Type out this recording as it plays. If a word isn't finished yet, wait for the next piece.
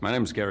My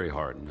name's Gary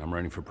Hart, and I'm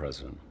running for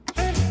president.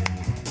 I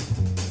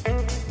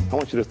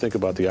want you to think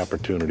about the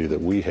opportunity that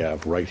we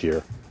have right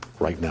here,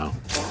 right now.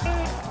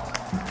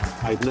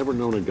 I've never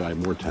known a guy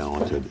more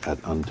talented at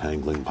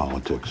untangling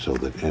politics so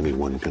that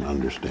anyone can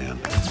understand.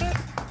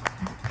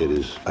 It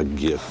is a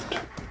gift,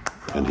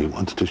 and he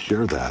wants to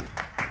share that.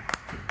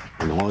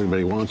 And all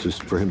anybody wants is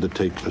for him to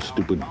take a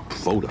stupid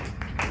photo.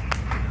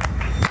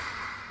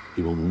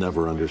 He will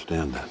never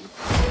understand that.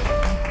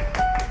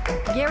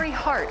 Gary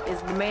Hart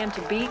is the man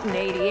to beat in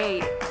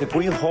 '88. If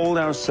we hold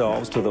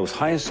ourselves to those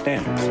highest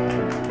standards,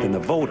 then the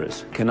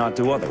voters cannot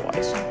do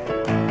otherwise.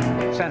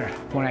 Senator,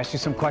 I want to ask you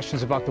some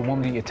questions about the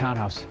woman at your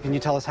townhouse. Can you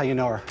tell us how you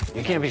know her?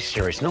 You can't be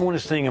serious. No one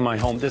is staying in my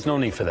home. There's no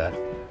need for that.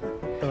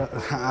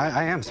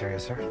 I am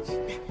serious, sir.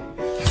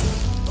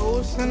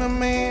 Oh,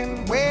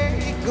 Cinnamon, where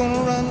you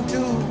gonna run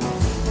to?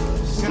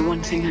 The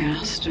one thing I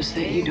asked is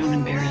that you don't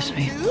embarrass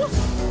me.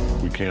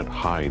 We can't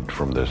hide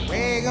from this.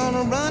 Where you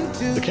gonna run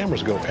to? The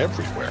cameras go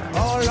everywhere.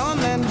 All on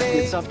that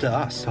day. It's up to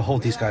us to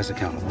hold these guys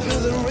accountable.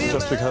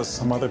 Just because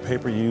some other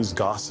paper used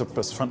gossip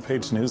as front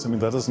page news, I mean,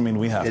 that doesn't mean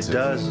we have to. It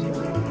does.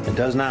 It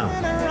does now.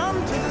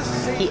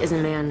 He is a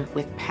man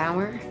with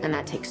power, and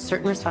that takes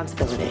certain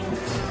responsibility.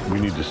 We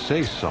need to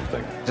say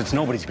something. It's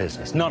nobody's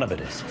business. None of it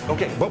is.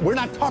 Okay, but we're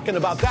not talking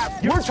about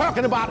that. We're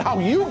talking about how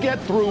you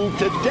get through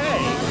today.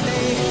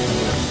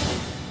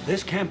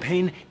 This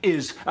campaign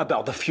is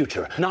about the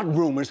future, not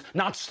rumors,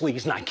 not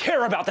sleaze, and I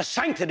care about the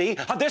sanctity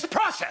of this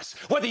process,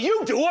 whether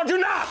you do or do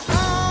not.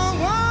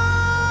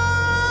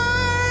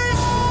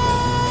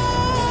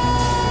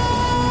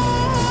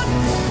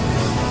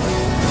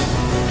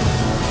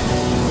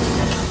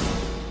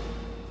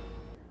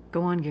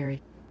 Go on,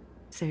 Gary.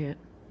 Say it.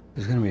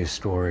 There's going to be a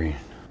story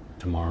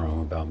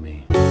tomorrow about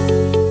me.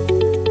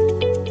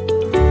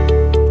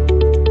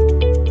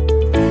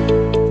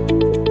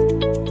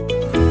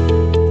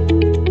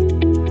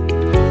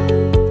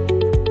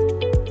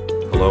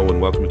 Hello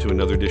and welcome to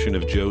another edition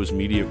of Joe's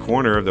Media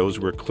Corner. Those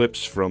were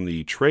clips from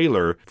the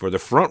trailer for The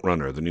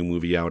Frontrunner, the new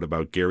movie out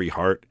about Gary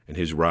Hart and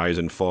his rise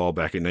and fall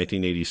back in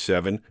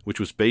 1987, which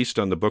was based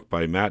on the book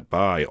by Matt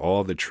Bai,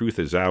 All the Truth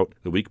Is Out,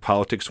 The Week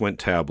Politics Went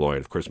Tabloid.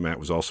 Of course, Matt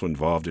was also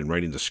involved in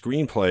writing the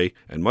screenplay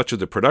and much of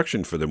the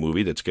production for the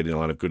movie that's getting a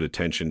lot of good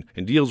attention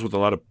and deals with a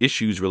lot of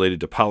issues related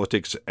to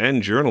politics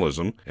and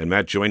journalism. And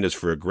Matt joined us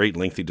for a great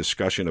lengthy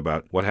discussion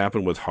about what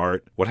happened with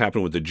Hart, what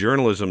happened with the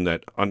journalism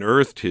that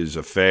unearthed his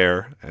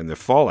affair and the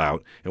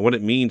fallout, and what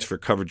it means for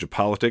coverage of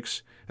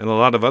politics and a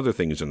lot of other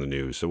things in the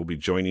news. So we'll be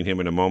joining him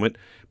in a moment.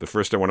 But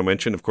first I want to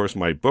mention, of course,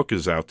 my book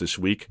is out this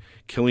week,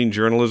 Killing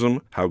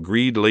Journalism, How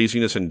Greed,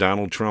 Laziness, and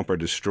Donald Trump Are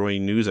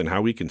Destroying News and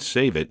How We Can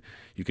Save It.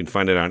 You can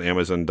find it on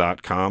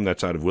Amazon.com.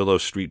 That's out of Willow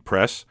Street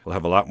Press. We'll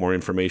have a lot more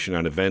information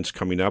on events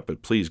coming up,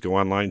 but please go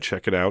online,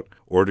 check it out,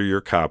 order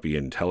your copy,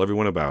 and tell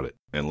everyone about it.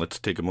 And let's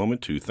take a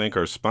moment to thank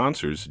our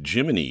sponsors,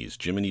 Jiminy's.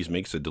 Jiminy's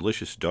makes a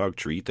delicious dog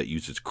treat that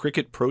uses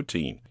cricket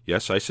protein.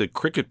 Yes, I said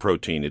cricket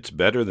protein. It's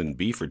better than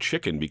beef or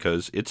chicken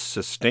because it's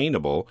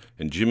sustainable,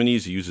 and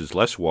Jiminy's uses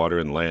less water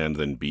and land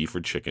than beef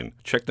or chicken.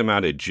 Check them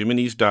out at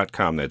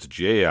Jiminy's.com. That's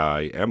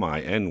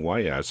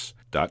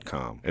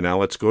JIMINYS.com. And now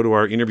let's go to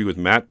our interview with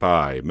Matt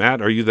Bai.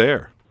 Matt, are you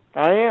there?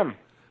 I am.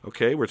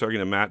 Okay, we're talking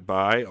to Matt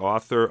Bai,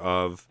 author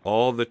of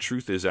All the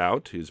Truth Is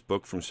Out, his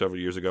book from several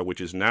years ago,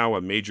 which is now a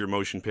major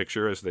motion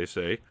picture, as they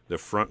say, The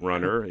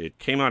Frontrunner. It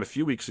came out a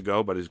few weeks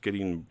ago, but is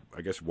getting,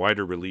 I guess,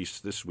 wider release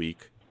this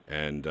week.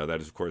 And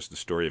that is, of course, the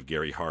story of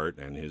Gary Hart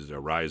and his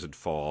rise and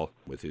fall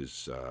with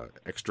his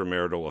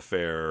extramarital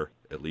affair,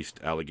 at least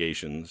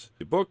allegations.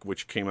 The book,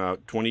 which came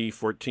out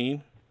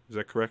 2014, is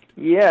that correct?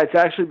 Yeah, it's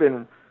actually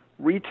been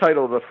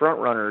retitled The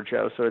Frontrunner,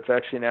 Joe, so it's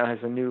actually now has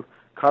a new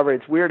cover.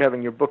 It's weird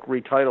having your book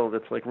retitled.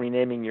 It's like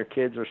renaming your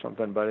kids or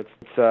something, but it's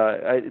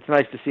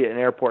nice to see it in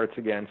airports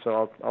again,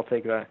 so I'll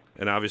take that.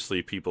 And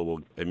obviously people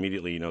will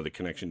immediately know the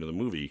connection to the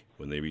movie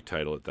when they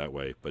retitle it that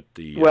way. But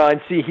well,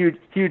 and see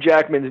Hugh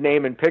Jackman's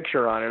name and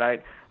picture on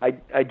it. I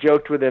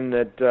joked with him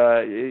that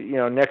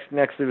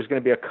next there was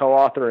going to be a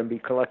co-author and be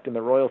collecting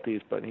the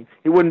royalties, but he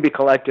wouldn't be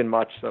collecting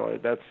much, so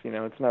that's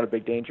it's not a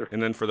big danger.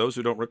 And then for those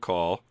who don't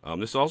recall,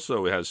 this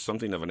also has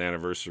something of an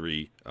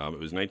anniversary. It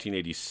was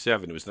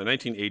 1987. It was the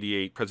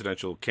 1988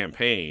 presidential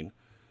campaign.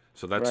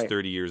 So that's right.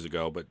 30 years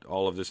ago, but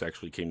all of this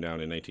actually came down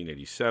in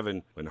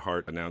 1987 when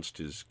Hart announced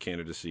his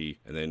candidacy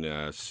and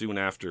then soon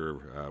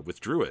after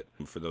withdrew it.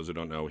 For those who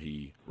don't know,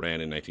 he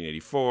ran in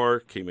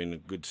 1984, came in a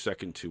good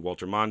second to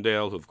Walter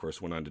Mondale, who of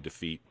course went on to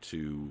defeat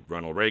to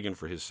Ronald Reagan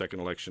for his second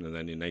election, and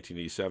then in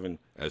 1987,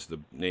 as the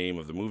name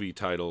of the movie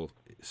title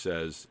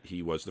says,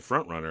 he was the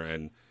front runner.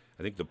 And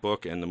I think the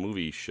book and the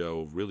movie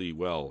show really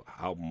well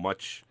how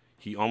much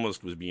he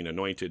almost was being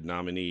anointed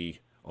nominee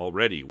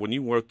already. When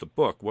you wrote the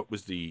book, what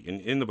was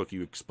in the book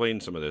you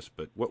explained some of this,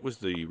 but what was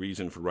the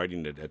reason for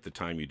writing it at the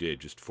time you did,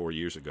 just 4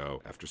 years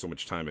ago, after so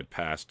much time had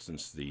passed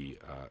since the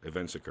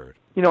events occurred?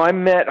 I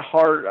met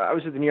Hart. I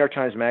was at the New York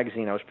Times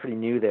Magazine. I was pretty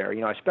new there.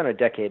 I spent a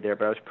decade there,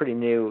 but I was pretty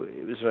new.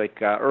 It was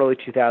like early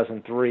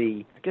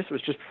 2003. I guess it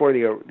was just before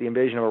the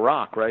invasion of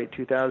Iraq, right?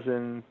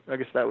 2000. I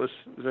guess was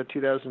that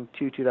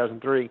 2002,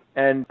 2003.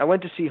 And I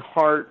went to see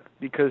Hart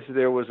because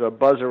there was a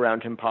buzz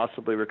around him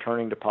possibly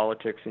returning to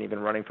politics and even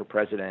running for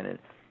president. And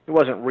it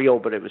wasn't real,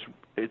 but it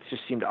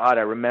just seemed odd.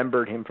 I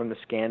remembered him from the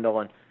scandal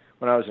and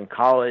when I was in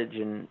college,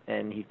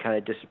 and he kind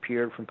of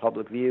disappeared from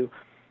public view.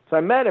 So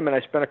I met him, and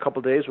I spent a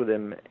couple days with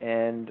him.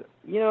 And,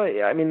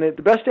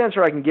 the best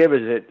answer I can give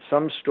is that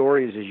some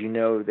stories, as you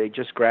know, they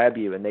just grab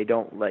you and they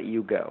don't let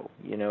you go.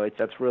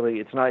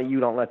 It's not you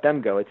don't let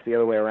them go, it's the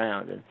other way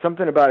around. And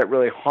something about it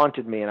really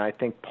haunted me, and I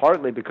think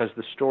partly because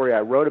the story I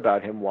wrote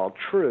about him, while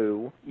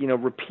true,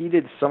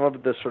 repeated some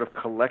of the sort of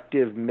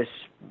collective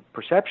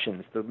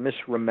misperceptions, the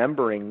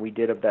misremembering we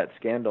did of that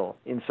scandal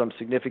in some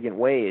significant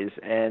ways.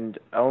 And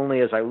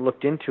only as I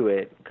looked into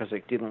it, because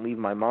it didn't leave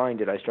my mind,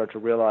 did I start to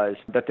realize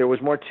that there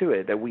was more to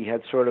it, that we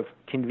had sort of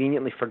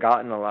conveniently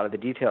forgotten a lot of the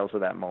details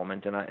of that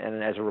moment.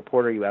 And as a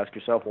reporter, you ask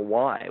yourself, well,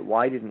 why?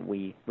 Why didn't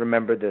we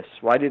remember this?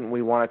 Why didn't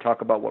we want to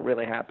talk about what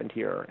really happened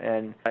here?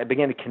 And I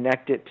began to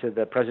connect it to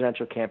the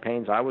presidential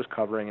campaigns I was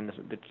covering and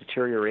the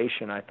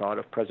deterioration, I thought,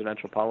 of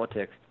presidential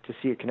politics, to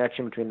see a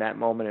connection between that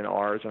moment and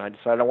ours. And I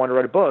decided I wanted to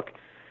write a book,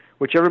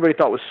 which everybody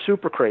thought was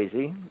super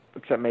crazy,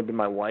 except maybe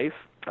my wife.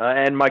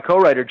 And my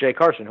co-writer, Jay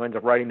Carson, who ended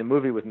up writing the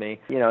movie with me,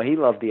 he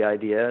loved the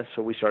idea,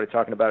 so we started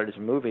talking about it as a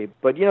movie.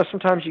 But,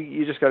 sometimes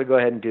you just got to go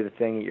ahead and do the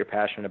thing that you're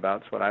passionate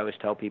about. It's what I always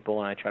tell people,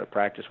 and I try to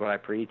practice what I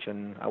preach.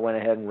 And I went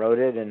ahead and wrote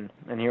it, and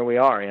here we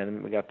are.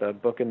 And we got the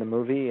book and the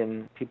movie,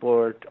 and people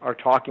are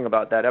talking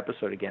about that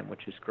episode again,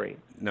 which is great.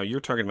 Now, you're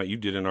talking about, you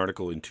did an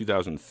article in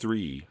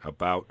 2003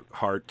 about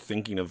Hart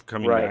thinking of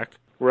coming back?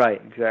 Right,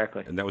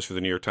 exactly. And that was for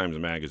the New York Times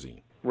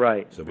Magazine.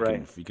 Right, so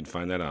you can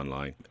find that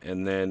online.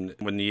 And then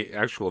when the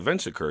actual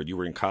events occurred, you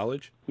were in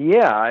college?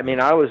 Yeah, I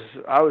was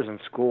in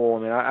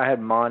school. I had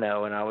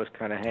mono, and I was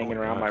kind of hanging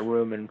around my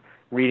room and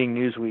reading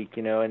Newsweek,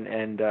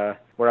 and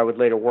where I would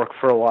later work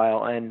for a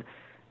while.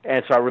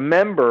 And so I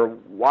remember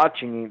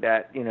watching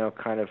that,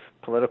 kind of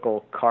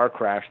political car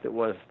crash that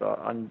was the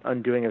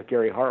undoing of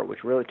Gary Hart,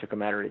 which really took a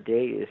matter of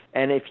days.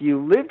 And if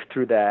you lived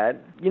through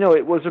that,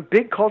 it was a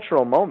big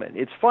cultural moment.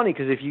 It's funny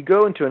because if you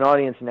go into an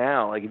audience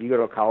now, like if you go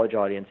to a college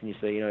audience and you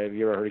say, have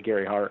you ever heard of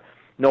Gary Hart?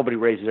 Nobody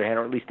raises their hand,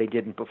 or at least they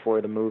didn't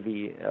before the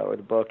movie or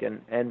the book.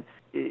 And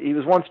he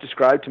was once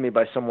described to me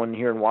by someone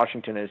here in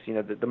Washington as,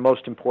 the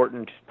most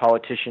important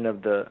politician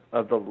of the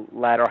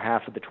latter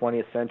half of the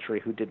 20th century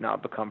who did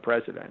not become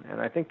president. And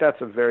I think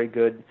that's a very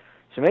good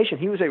summation.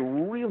 He was a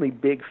really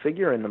big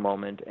figure in the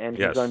moment, and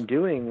his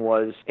undoing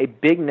was a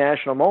big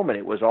national moment.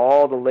 It was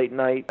all the late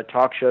night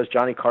talk shows,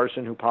 Johnny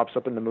Carson, who pops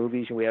up in the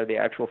movies, and we have the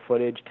actual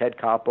footage, Ted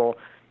Koppel.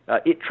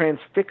 It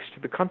transfixed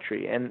the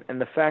country, and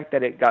the fact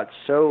that it got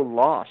so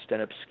lost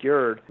and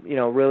obscured,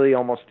 really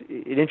almost,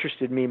 it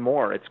interested me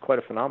more. It's quite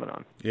a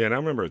phenomenon. Yeah, and I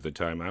remember at the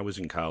time I was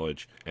in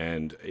college,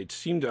 and it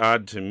seemed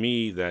odd to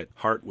me that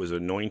Hart was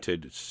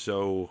anointed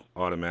so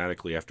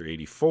automatically after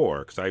 84,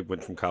 because I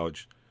went from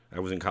college, I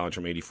was in college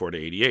from 84 to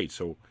 88,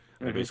 so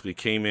I basically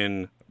came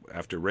in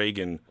after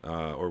Reagan,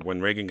 or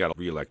when Reagan got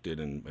reelected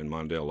and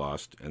Mondale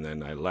lost, and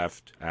then I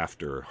left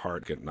after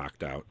Hart got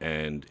knocked out.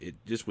 And it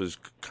just was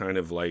kind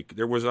of like,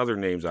 there was other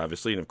names,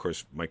 obviously, and of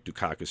course Mike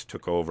Dukakis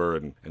took over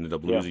and ended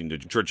up losing to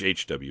George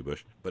H.W.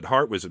 Bush. But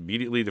Hart was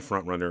immediately the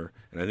front runner,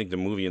 and I think the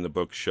movie and the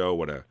book show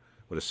what a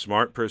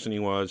smart person he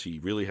was. He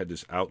really had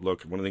this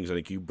outlook. One of the things I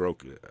think you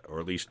broke,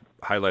 or at least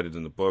highlighted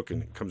in the book,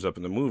 and it comes up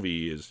in the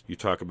movie, is you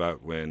talk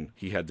about when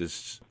he had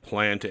this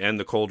plan to end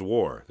the Cold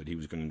War, that he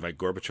was going to invite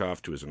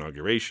Gorbachev to his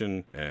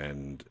inauguration,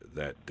 and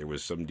that there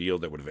was some deal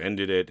that would have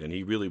ended it, and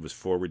he really was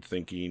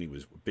forward-thinking. He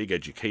was a big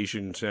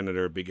education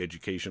senator, big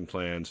education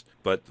plans.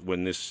 But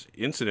when this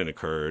incident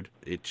occurred,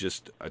 it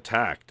just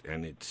attacked,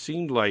 and it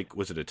seemed like,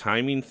 was it a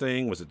timing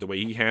thing? Was it the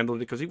way he handled it?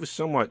 Because he was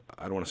somewhat,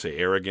 I don't want to say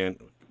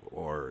arrogant,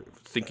 or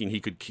thinking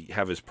he could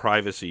have his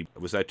privacy.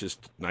 Was that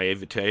just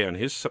naivete on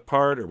his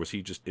part, or was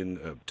he just in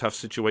a tough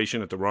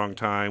situation at the wrong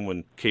time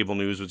when cable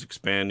news was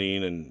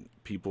expanding and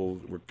people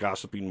were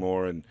gossiping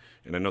more? And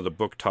I know the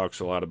book talks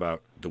a lot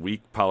about the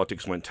week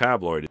politics went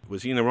tabloid.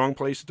 Was he in the wrong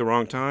place at the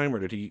wrong time, or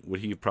would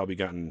he have probably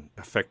gotten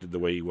affected the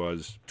way he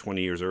was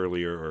 20 years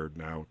earlier, or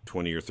now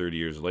 20 or 30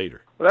 years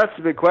later? Well, that's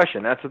the big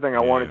question. That's the thing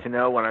I wanted to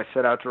know when I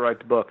set out to write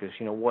the book is,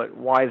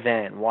 why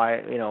then?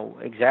 Why,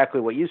 exactly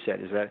what you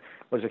said. Is that,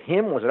 was it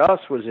him? Was it us?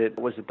 Was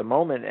it the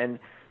moment? And,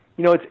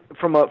 it's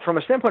from a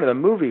standpoint of the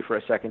movie for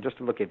a second, just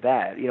to look at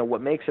that,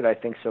 what makes it, I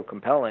think, so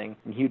compelling,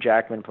 and Hugh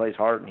Jackman plays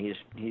Hart, and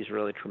he's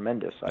really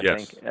tremendous, I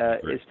think,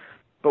 is,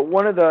 but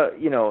the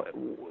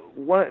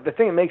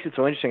thing that makes it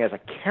so interesting as a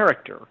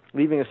character,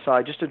 leaving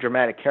aside, just a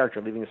dramatic character,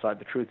 leaving aside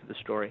the truth of the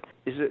story,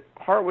 is that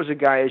Hart was a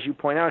guy, as you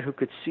point out, who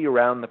could see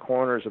around the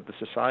corners of the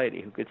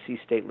society, who could see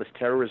stateless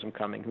terrorism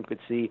coming, who could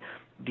see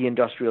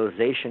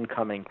deindustrialization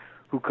coming,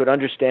 who could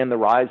understand the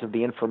rise of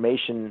the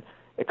information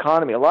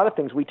economy. A lot of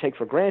things we take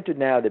for granted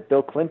now that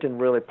Bill Clinton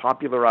really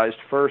popularized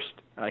first,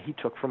 he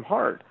took from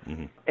Hart.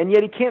 Mm-hmm. And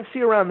yet he can't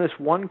see around this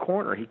one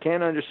corner. He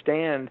can't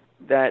understand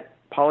that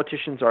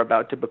politicians are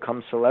about to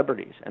become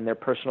celebrities and their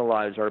personal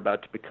lives are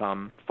about to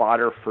become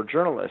fodder for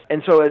journalists.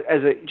 And so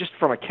just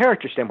from a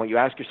character standpoint, you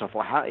ask yourself,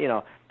 well,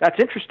 how, that's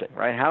interesting,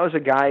 right? How is a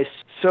guy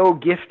so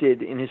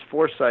gifted in his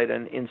foresight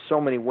and in so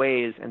many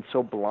ways and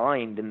so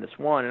blind in this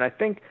one? And I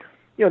think,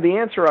 the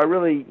answer, I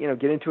really,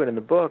 get into it in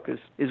the book,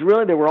 is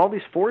really there were all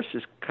these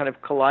forces kind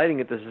of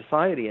colliding at the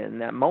society in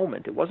that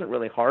moment. It wasn't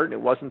really Hart, it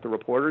wasn't the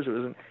reporters, it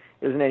wasn't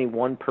any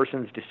one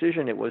person's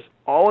decision. It was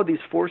all of these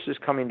forces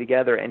coming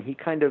together, and he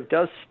kind of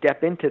does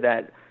step into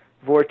that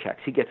vortex.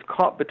 He gets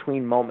caught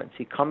between moments.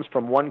 He comes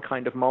from one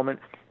kind of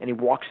moment, and he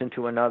walks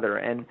into another.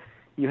 And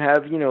you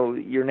have,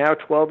 you're now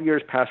 12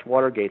 years past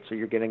Watergate, so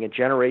you're getting a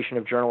generation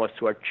of journalists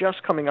who are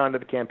just coming onto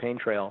the campaign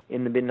trail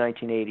in the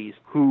mid-1980s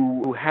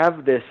who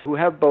have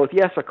both,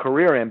 yes, a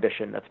career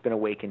ambition that's been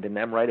awakened in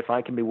them, right? If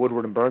I can be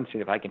Woodward and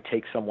Bernstein, if I can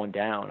take someone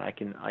down, I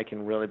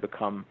can really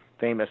become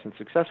famous and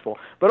successful.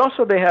 But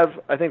also they have,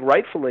 I think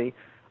rightfully,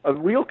 a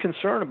real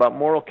concern about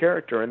moral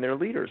character in their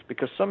leaders,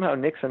 because somehow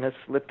Nixon has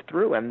slipped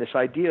through, and this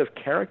idea of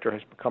character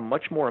has become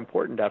much more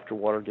important after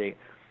Watergate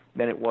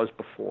than it was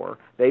before.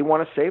 They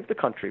want to save the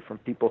country from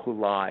people who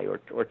lie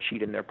or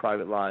cheat in their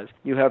private lives.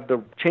 You have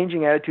the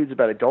changing attitudes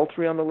about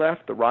adultery on the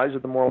left, the rise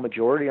of the moral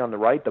majority on the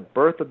right, the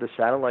birth of the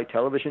satellite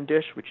television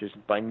dish, which is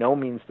by no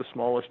means the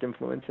smallest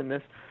influence in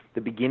this, the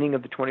beginning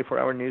of the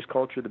 24-hour news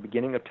culture, the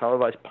beginning of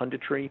televised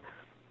punditry.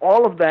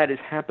 All of that is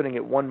happening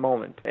at one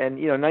moment. And,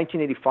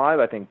 1985,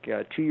 I think,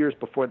 2 years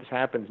before this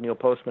happens, Neil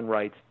Postman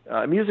writes,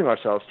 Amusing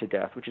Ourselves to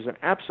Death, which is an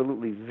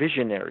absolutely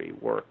visionary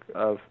work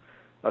of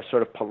a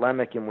sort of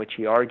polemic in which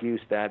he argues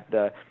that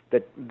the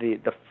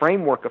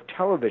framework of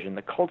television,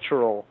 the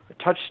cultural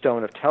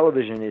touchstone of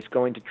television, is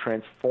going to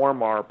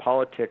transform our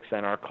politics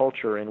and our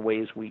culture in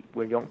ways we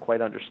don't quite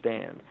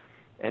understand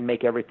and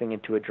make everything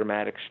into a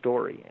dramatic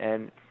story.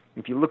 And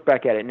if you look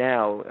back at it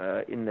now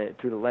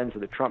through the lens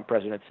of the Trump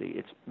presidency,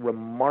 it's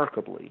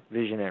remarkably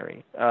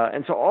visionary.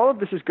 And so all of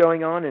this is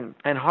going on,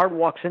 and Hart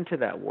walks into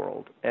that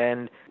world.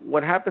 And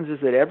what happens is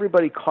that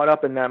everybody caught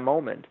up in that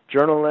moment,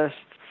 journalists,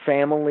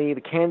 family,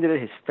 the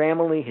candidate, his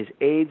family, his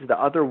aides, the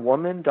other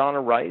woman, Donna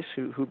Rice,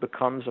 who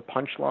becomes a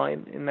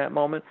punchline in that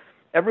moment.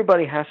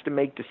 Everybody has to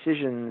make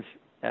decisions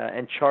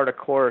and chart a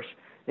course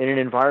in an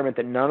environment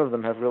that none of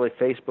them have really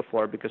faced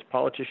before, because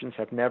politicians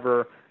have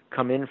never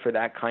come in for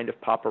that kind of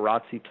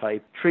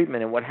paparazzi-type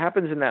treatment. And what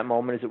happens in that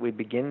moment is that we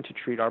begin to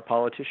treat our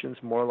politicians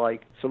more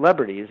like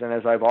celebrities. And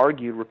as I've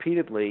argued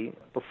repeatedly,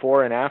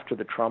 before and after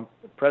the Trump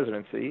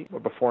presidency,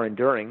 or before and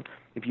during,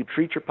 if you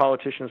treat your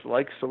politicians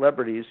like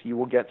celebrities, you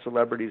will get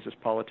celebrities as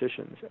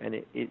politicians. And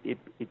it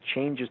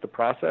changes the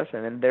process,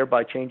 and then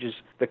thereby changes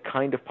the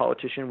kind of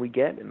politician we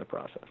get in the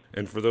process.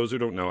 And for those who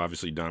don't know,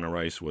 obviously Donna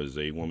Rice was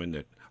a woman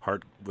that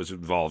Hart was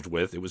involved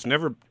with. It was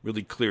never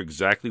really clear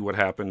exactly what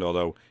happened,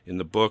 although in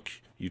the book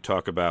you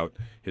talk about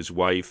his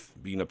wife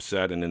being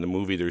upset, and in the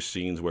movie there's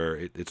scenes where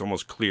it's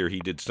almost clear he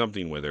did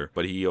something with her,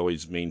 but he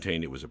always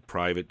maintained it was a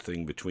private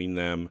thing between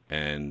them.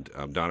 And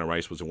Donna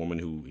Rice was a woman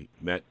who he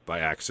met by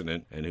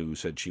accident and who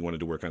said she wanted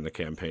to work on the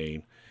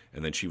campaign.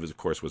 And then she was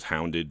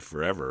hounded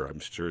forever. I'm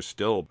sure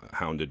still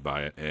hounded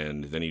by it.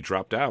 And then he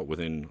dropped out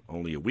within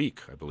only a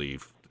week, I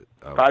believe.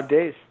 5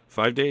 days.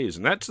 5 days.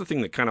 And that's the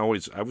thing that kind of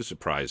always I was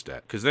surprised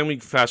at. Because then we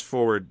fast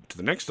forward to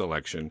the next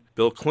election.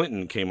 Bill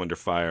Clinton came under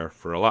fire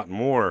for a lot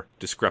more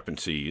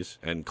discrepancies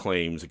and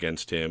claims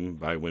against him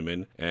by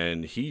women.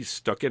 And he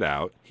stuck it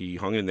out. He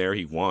hung in there.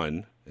 He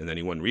won. And then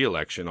he won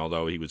re-election,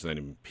 although he was then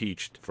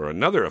impeached for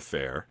another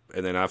affair.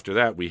 And then after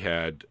that, we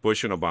had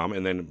Bush and Obama,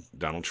 and then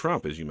Donald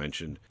Trump, as you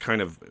mentioned,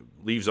 kind of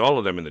leaves all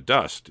of them in the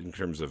dust in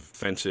terms of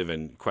offensive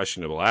and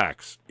questionable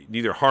acts.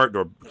 Neither Hart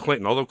nor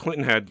Clinton, although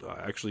Clinton had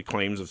actually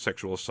claims of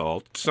sexual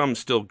assault, some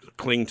still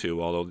cling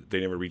to, although they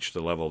never reached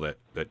the level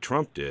that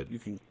Trump did. You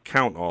can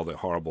count all the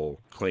horrible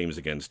claims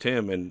against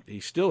him, and he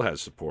still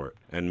has support.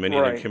 And many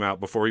of them came out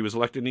before he was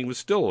elected, and he was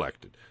still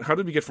elected. How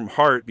did we get from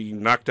Hart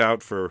being knocked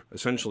out for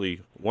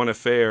essentially one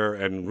affair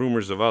and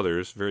rumors of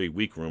others, very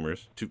weak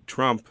rumors, to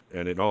Trump,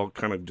 and it all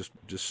kind of just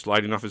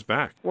sliding off his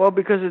back? Well,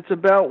 because it's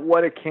about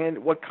what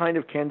kind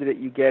of candidate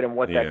you get and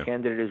what that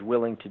candidate is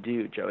willing to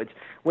do, Joe. It's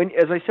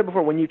as I said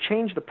before, when you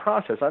change the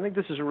process, I think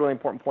this is a really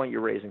important point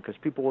you're raising, because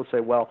people will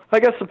say, well, I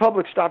guess the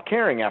public stopped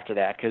caring after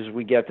that because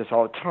we get this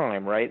all the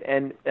time, right?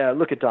 And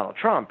look at Donald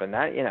Trump, and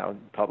that, the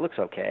public's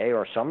okay,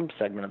 or some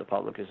segment of the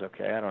public is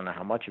okay. I don't know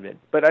how much of it.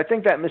 But I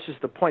think that misses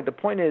the point. The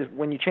point is,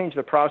 when you change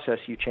the process,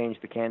 you change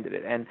the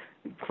candidate. And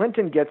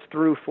Clinton gets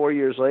through 4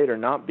 years later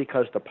not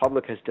because the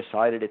public has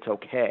decided it's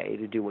okay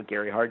to do what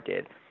Gary Hart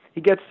did. He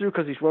gets through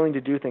because he's willing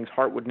to do things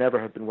Hart would never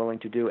have been willing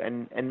to do,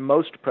 and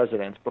most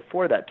presidents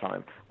before that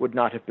time would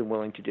not have been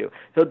willing to do.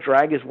 He'll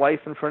drag his wife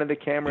in front of the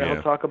camera. Yeah.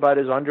 He'll talk about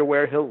his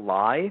underwear. He'll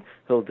lie.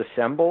 He'll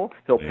dissemble.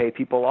 He'll pay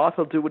people off.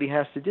 He'll do what he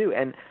has to do.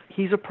 And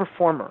he's a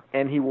performer,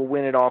 and he will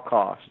win at all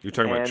costs. You're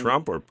talking about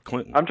Trump or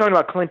Clinton? I'm talking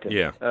about Clinton.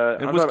 Yeah.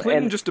 And was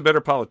Clinton just a better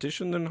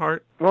politician than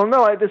Hart? Well,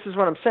 no, this is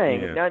what I'm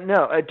saying. Yeah.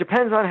 No, it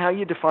depends on how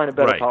you define a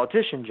better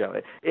politician,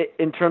 Joe.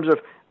 In terms of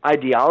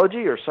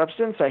ideology or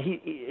substance,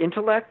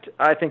 intellect,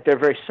 I think they're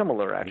very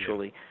similar,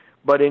 actually. Yeah.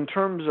 But in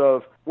terms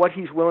of what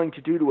he's willing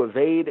to do to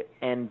evade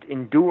and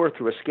endure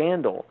through a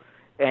scandal,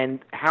 and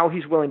how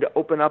he's willing to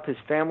open up his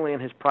family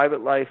and his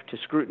private life to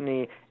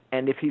scrutiny,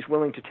 and if he's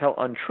willing to tell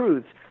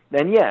untruths,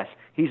 then yes,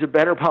 he's a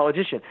better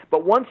politician.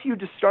 But once you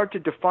just start to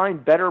define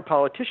better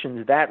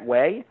politicians that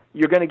way,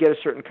 you're going to get a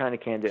certain kind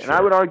of candidate. Sure. And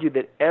I would argue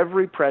that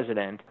every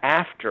president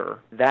after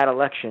that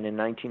election in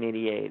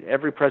 1988,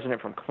 every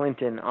president from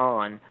Clinton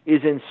on,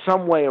 is in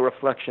some way a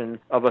reflection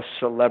of a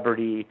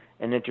celebrity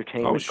and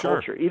entertainment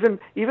culture. Even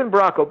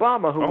Barack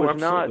Obama,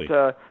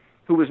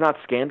 who was not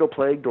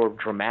scandal-plagued or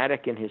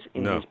dramatic in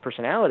his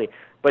personality,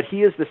 but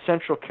he is the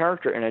central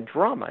character in a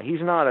drama.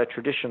 He's not a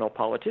traditional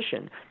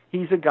politician.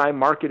 He's a guy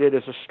marketed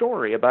as a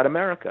story about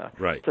America.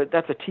 Right. So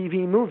that's a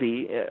TV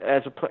movie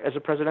as a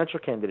presidential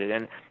candidate,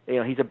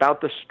 and he's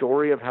about the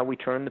story of how we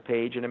turn the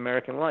page in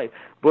American life.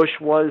 Bush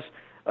was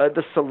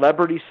the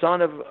celebrity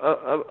son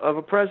of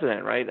a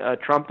president, right?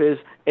 Trump is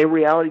a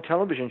reality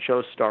television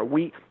show star.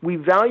 We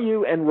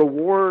value and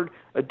reward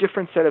a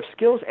different set of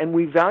skills, and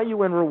we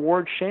value and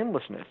reward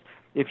shamelessness.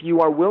 If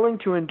you are willing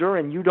to endure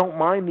and you don't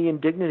mind the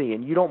indignity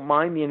and you don't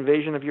mind the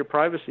invasion of your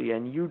privacy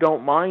and you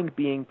don't mind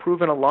being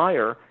proven a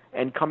liar,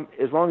 and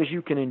as long as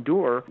you can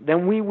endure,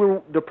 then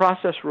the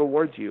process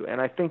rewards you. And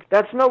I think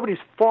that's nobody's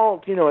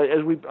fault.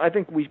 I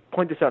think we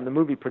point this out in the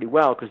movie pretty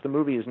well, because the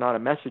movie is not a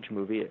message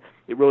movie.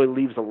 It really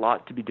leaves a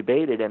lot to be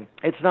debated, and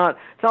it's not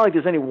like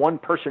there's any one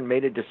person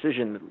made a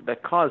decision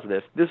that caused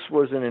this. This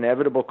was an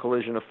inevitable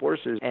collision of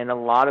forces, and a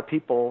lot of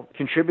people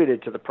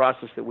contributed to the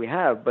process that we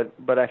have.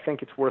 But I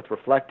think it's worth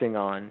reflecting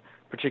on,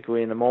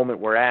 particularly in the moment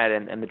we're at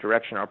and the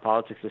direction our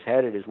politics is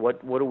headed, is what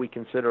do we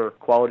consider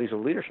qualities of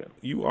leadership?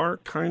 You are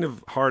kind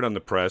of hard on the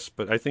press,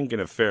 but I think in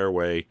a fair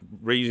way,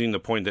 raising the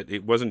point that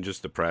it wasn't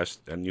just the press,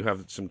 and you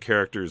have some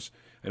characters.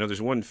 I know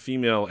there's one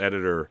female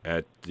editor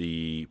at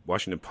the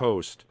Washington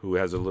Post who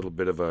has a little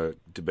bit of a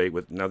debate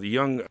with, now the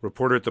young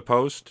reporter at the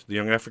Post, the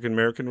young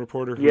African-American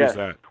reporter, who is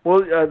that?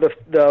 Well,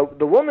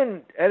 the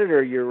woman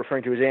editor you're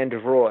referring to is Anne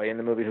Devroy in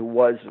the movie, who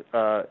was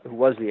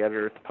the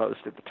editor at the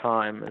Post at the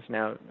time, is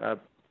now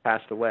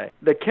passed away.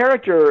 The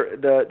character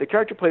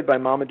played by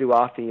Mamadou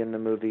Afi in the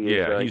movie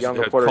is a young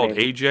reporter called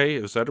named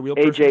AJ. Is that a real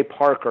person? AJ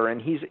Parker,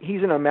 and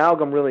he's an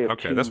amalgam really of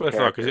Okay, that's what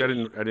characters. I thought,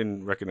 because I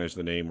didn't recognize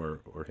the name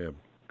or him.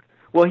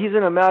 Well, he's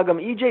an amalgam.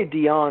 E.J.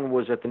 Dionne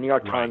was at the New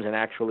York Times and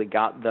actually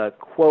got the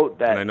quote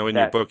that... And I know in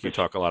your book you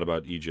talk a lot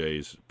about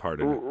E.J.'s part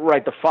in it.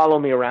 Right, the follow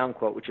me around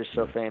quote, which is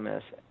so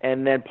famous.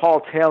 And then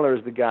Paul Taylor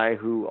is the guy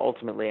who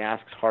ultimately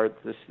asks Hart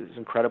this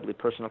incredibly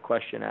personal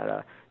question at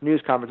a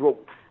news conference. Well,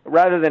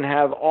 rather than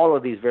have all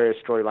of these various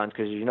storylines,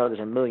 because there's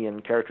a million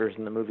characters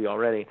in the movie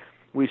already,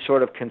 we've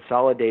sort of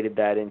consolidated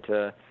that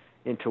into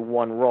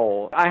one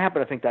role. I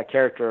happen to think that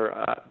character,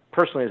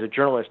 personally as a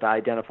journalist, I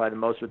identify the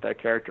most with that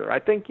character. I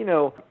think,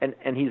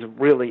 and he's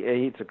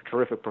a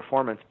terrific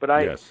performance, but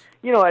I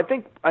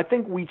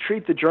think we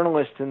treat the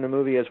journalists in the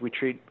movie as we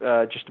treat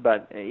just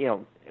about,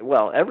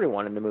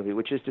 everyone in the movie,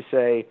 which is to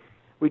say,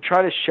 we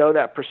try to show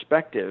that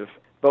perspective,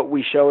 but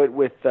we show it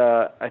with,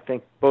 I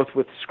think, both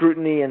with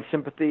scrutiny and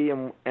sympathy,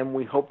 and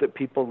we hope that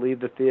people leave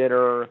the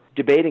theater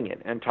debating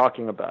it and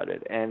talking about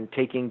it and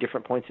taking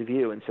different points of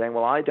view and saying,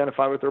 well, I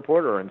identify with the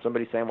reporter, and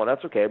somebody saying, well,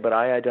 that's okay, but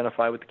I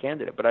identify with the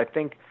candidate. But I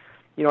think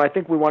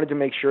we wanted to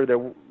make sure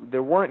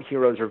there weren't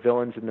heroes or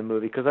villains in the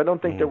movie, because I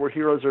don't think there were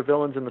heroes or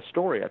villains in the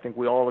story. I think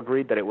we all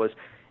agreed that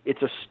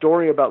it's a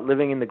story about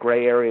living in the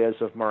gray areas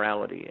of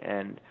morality,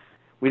 and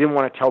we didn't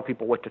want to tell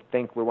people what to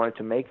think. We wanted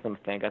to make them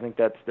think. I think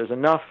there's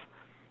enough.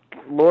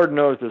 Lord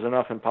knows there's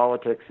enough in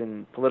politics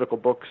and political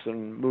books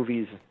and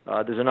movies.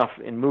 There's enough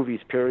in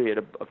movies, period,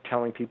 of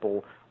telling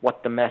people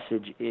what the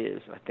message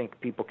is. I think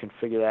people can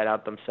figure that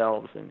out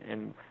themselves,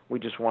 and we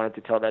just wanted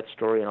to tell that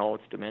story in all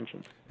its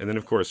dimensions. And then,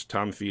 of course,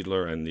 Tom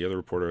Fiedler and the other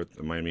reporter at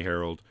the Miami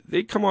Herald,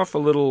 they come off a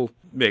little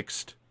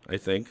mixed, I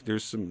think.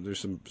 There's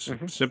some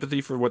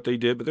sympathy for what they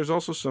did, but there's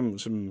also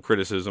some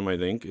criticism, I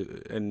think.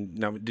 And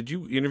now, did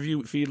you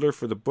interview Fiedler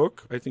for the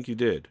book? I think you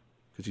did.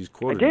 Because he's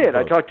quoted. I did.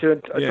 I talked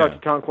to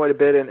Tom quite a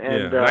bit,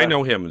 and I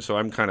know him, so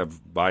I'm kind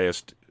of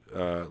biased,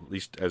 at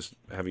least as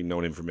having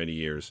known him for many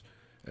years.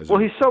 He's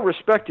so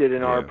respected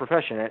in our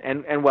profession,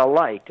 and well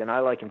liked, and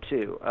I like him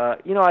too.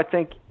 I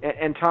think,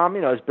 and Tom,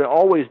 has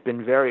always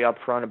been very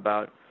upfront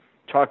about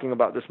talking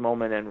about this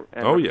moment and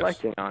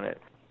reflecting on it.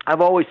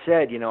 I've always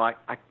said,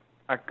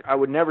 I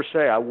would never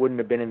say I wouldn't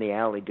have been in the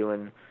alley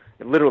doing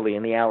literally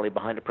in the alley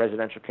behind a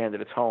presidential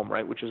candidate's home,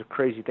 right? Which is a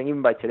crazy thing.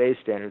 Even by today's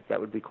standards, that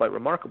would be quite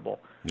remarkable.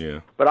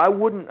 Yeah. But I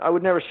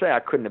would never say I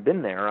couldn't have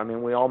been there. I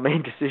mean, we all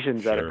made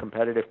decisions out of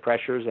competitive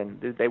pressures, and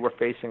they were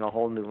facing a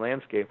whole new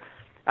landscape.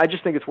 I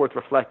just think it's worth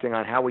reflecting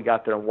on how we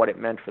got there and what it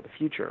meant for the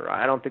future.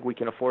 I don't think we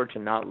can afford to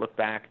not look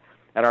back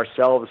at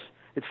ourselves.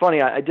 It's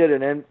funny. I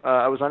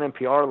was on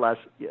NPR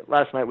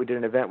last night. We did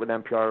an event with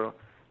NPR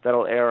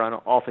that'll air on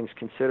All Things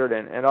Considered,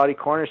 and Audie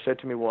Cornish said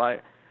to me, "Well,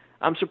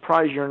 I'm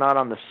surprised you're not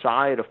on the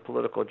side of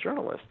political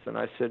journalists." And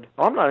I said,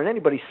 "Oh, I'm not on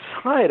anybody's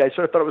side." I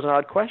sort of thought it was an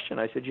odd question.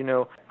 I said,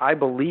 I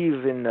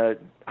believe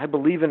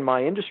in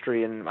my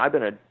industry, and I've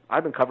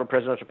been covering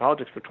presidential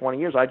politics for 20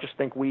 years. I just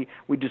think we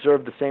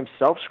deserve the same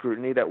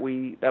self-scrutiny that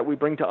we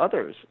bring to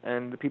others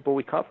and the people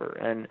we cover.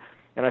 And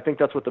I think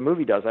that's what the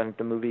movie does. I think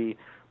the movie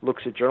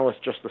looks at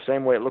journalists just the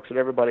same way it looks at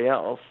everybody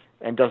else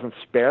and doesn't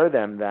spare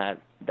them that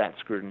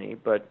scrutiny.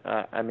 But,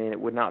 I mean, it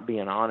would not be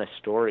an honest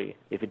story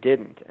if it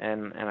didn't.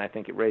 And I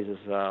think it raises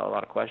a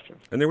lot of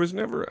questions. And there was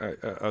never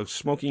a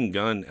smoking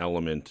gun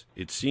element,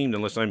 it seemed,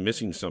 unless I'm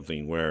missing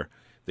something, where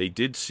they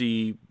did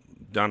see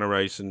Donna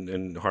Rice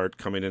and Hart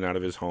come in and out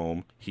of his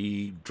home.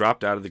 He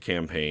dropped out of the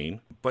campaign,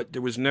 but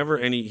there was never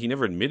he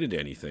never admitted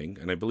anything.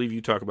 And I believe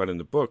you talk about in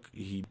the book,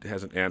 he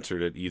hasn't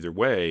answered it either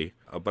way.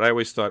 But I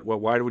always thought, well,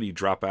 why would he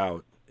drop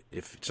out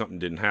if something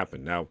didn't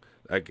happen? Now,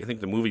 I think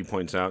the movie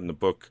points out in the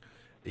book,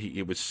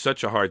 it was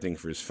such a hard thing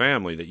for his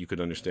family that you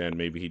could understand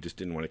maybe he just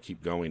didn't want to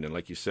keep going. And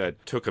like you said,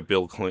 took a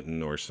Bill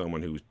Clinton or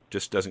someone who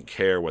just doesn't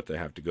care what they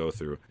have to go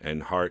through.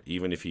 And Hart,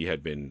 even if he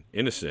had been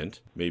innocent,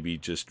 maybe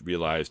just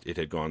realized it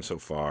had gone so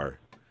far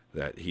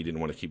that he didn't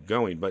want to keep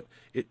going. But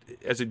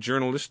as a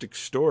journalistic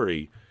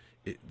story,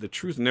 the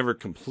truth never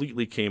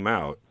completely came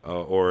out.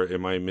 Or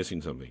am I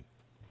missing something?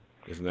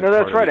 No,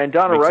 that's right. And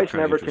Donna Rice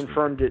never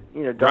confirmed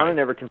it. Donna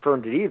never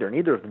confirmed it either.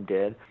 Neither of them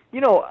did.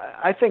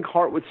 I think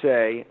Hart would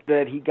say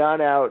that he got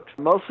out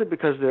mostly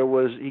because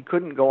he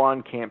couldn't go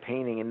on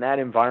campaigning in that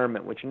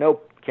environment, which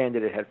no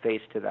candidate had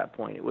faced to that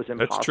point. It was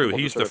impossible. That's true.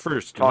 He's the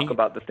first to talk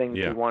about the things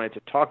he wanted to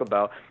talk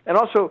about. And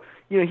also,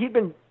 he'd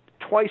been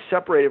twice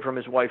separated from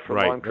his wife for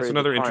long periods of time. That's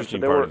another interesting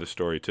part of the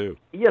story, too.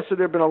 Yeah, so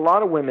there have been a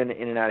lot of women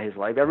in and out of his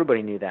life.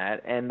 Everybody knew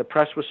that. And the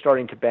press was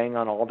starting to bang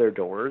on all their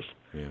doors.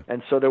 Yeah.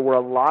 And so there were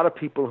a lot of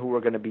people who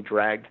were going to be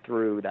dragged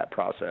through that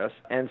process.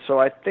 And so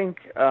I think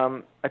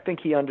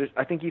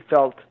he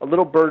felt a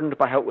little burdened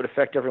by how it would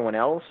affect everyone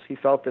else. He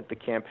felt that the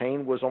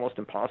campaign was almost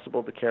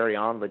impossible to carry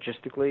on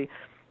logistically.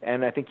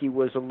 And I think he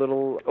was a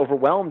little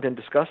overwhelmed and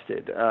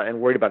disgusted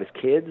and worried about his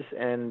kids.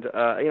 And,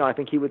 I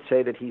think he would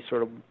say that he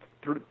sort of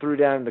threw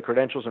down the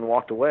credentials and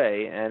walked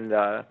away, and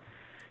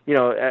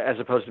as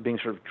opposed to being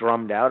sort of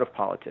drummed out of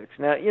politics.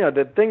 Now,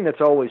 the thing that's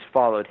always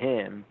followed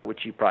him,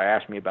 which you probably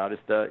asked me about, is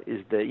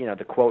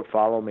the quote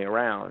 "Follow me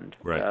around."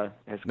 Right.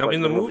 Now,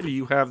 in the movie,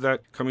 you have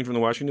that coming from the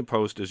Washington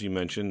Post, as you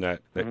mentioned,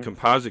 that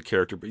composite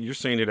character. But you're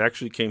saying it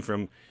actually came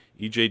from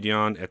E.J.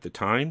 Dionne at the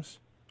Times,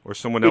 or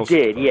someone else?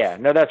 It did. Yeah.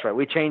 No, that's right.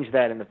 We changed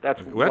that, and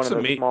that's one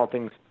of the small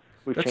things.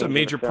 That's a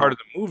major part of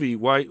the movie.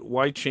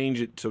 Why change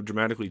it so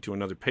dramatically to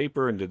another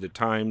paper? And did the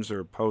Times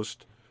or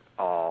Post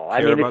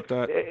care about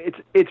that?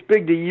 It's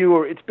big to you,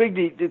 or it's big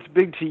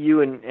to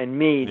you and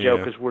me, Joe,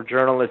 because we're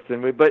journalists.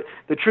 But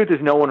the truth is,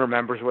 no one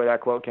remembers where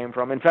that quote came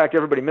from. In fact,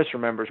 everybody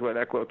misremembers where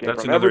that quote came from.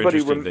 That's another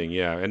interesting thing.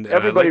 Yeah, and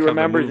everybody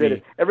remembers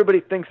it.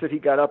 Everybody thinks that he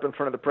got up in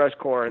front of the press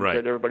corps and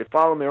said, "Everybody,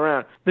 follow me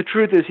around." The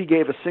truth is, he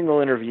gave a single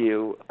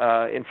interview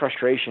in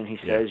frustration. He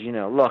says,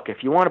 "Look,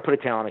 if you want to put a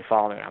tail on me,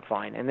 follow me around,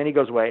 fine." And then he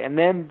goes away. And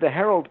then the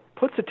Herald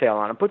puts a tail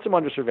on him, puts him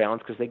under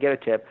surveillance because they get a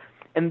tip.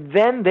 And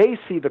then they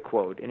see the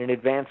quote in an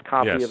advanced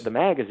copy of the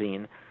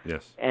magazine.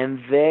 Yes. And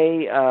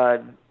they,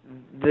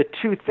 the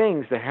two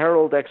things, the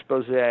Herald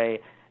expose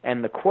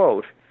and the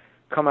quote,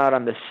 come out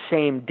on the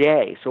same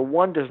day. So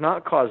one does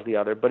not cause the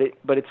other, but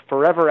it's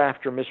forever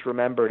after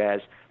misremembered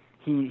as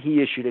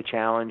he issued a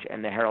challenge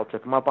and the Herald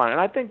took him up on it.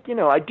 And I think,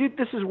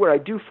 this is where I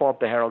do fault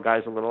the Herald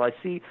guys a little.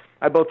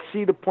 I both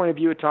see the point of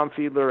view of Tom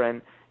Fiedler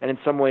and in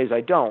some ways I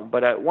don't.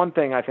 But one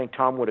thing I think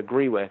Tom would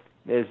agree with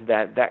is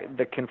that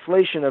the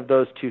conflation of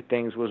those two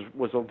things was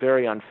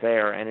very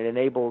unfair, and it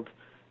enabled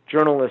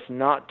journalists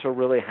not to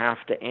really have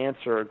to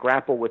answer or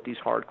grapple with these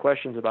hard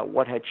questions about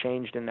what had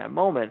changed in that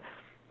moment.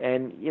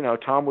 And,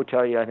 Tom would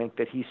tell you, I think,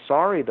 that he's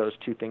sorry those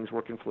two things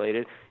were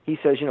conflated. He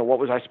says, what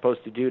was I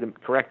supposed to do to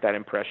correct that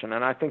impression?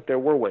 And I think there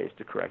were ways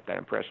to correct that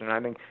impression. And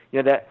I think,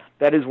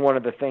 that is one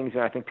of the things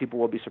that I think people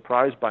will be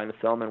surprised by in the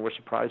film and were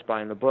surprised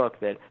by in the book,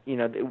 that,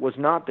 it was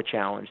not the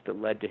challenge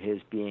that led to his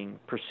being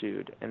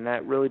pursued. And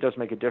that really does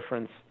make a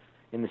difference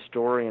in the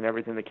story and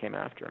everything that came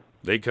after.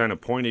 They kind of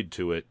pointed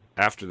to it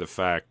after the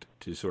fact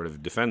to sort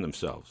of defend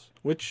themselves,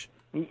 which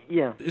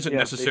isn't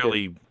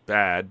necessarily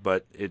bad,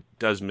 but it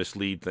does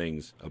mislead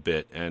things a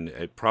bit, and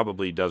it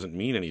probably doesn't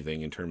mean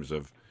anything in terms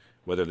of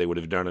whether they would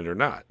have done it or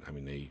not. I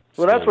mean,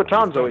 that's what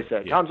Tom's always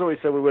said. Yeah. Tom's always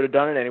said we would have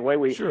done it anyway.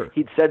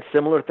 He'd said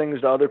similar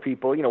things to other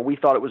people. We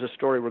thought it was a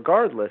story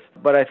regardless.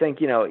 But I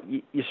think,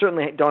 you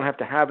certainly don't have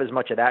to have as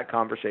much of that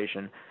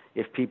conversation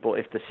if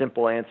the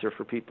simple answer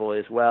for people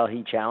is, well,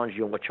 he challenged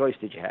you and what choice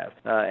did you have?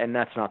 And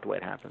that's not the way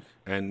it happens.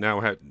 And now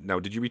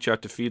did you reach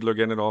out to Fiedler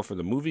again at all for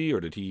the movie, or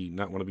did he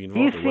not want to be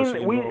involved?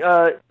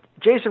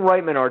 Jason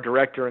Reitman, our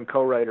director and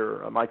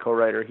co-writer, my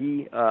co-writer,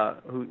 who's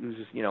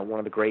one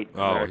of the great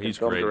American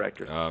film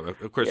directors.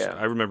 Of course,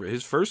 I remember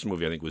his first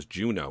movie, I think, was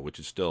Juno, which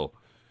is still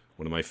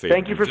one of my favorites.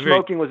 Thank You for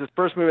Smoking was his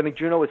first movie. I think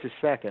Juno was his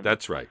second.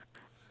 That's right.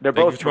 They're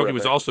both Thank You for Smoking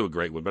was also a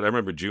great one, but I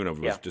remember Juno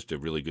was just a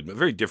really good,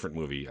 very different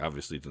movie,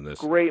 obviously, than this.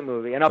 Great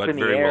movie, and Up in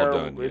the Air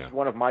is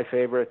one of my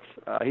favorites.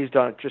 He's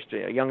done just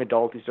a young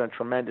adult. He's done a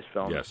tremendous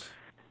film. Yes.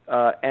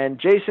 And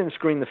Jason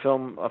screened the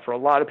film for a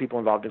lot of people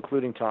involved,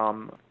 including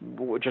Tom,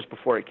 just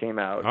before it came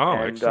out.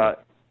 Oh, excellent.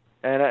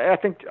 And I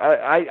think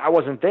I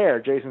wasn't there.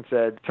 Jason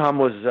said Tom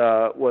was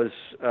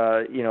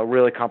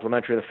really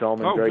complimentary of the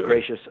film and very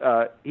gracious.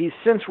 He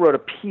since wrote a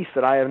piece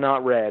that I have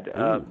not read,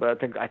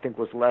 but I think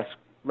was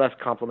less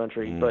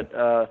complimentary.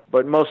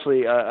 But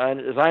mostly,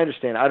 as I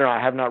understand, I don't know.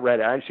 I have not read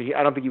it. Actually,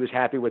 I don't think he was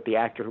happy with the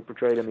actor who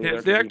portrayed him either.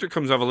 Yeah, the actor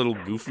comes off a little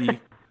goofy, a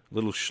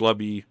little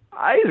schlubby.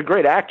 He's a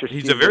great actor.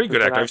 He's a very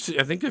good actor.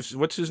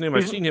 What's his name?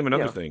 I've seen him in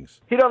other things.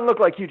 He doesn't look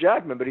like Hugh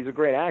Jackman, but he's a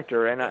great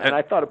actor, and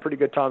I thought a pretty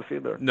good Tom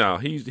Fiedler. No,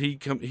 he's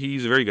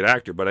a very good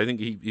actor, but I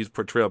think his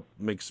portrayal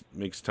makes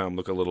Tom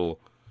look a little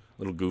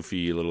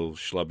goofy, a little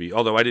schlubby.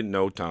 Although I didn't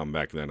know Tom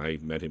back then, I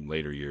met him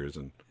later years,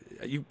 and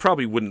you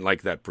probably wouldn't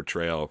like that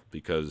portrayal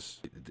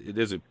because it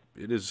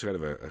is kind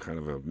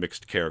of a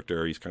mixed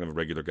character. He's kind of a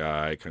regular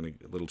guy, kind of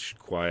a little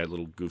quiet, a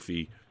little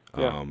goofy.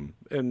 Yeah.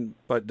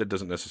 But that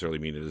doesn't necessarily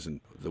mean it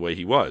isn't the way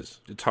he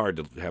was. It's hard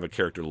to have a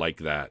character like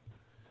that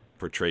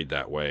portrayed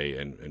that way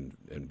and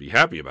be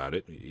happy about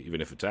it,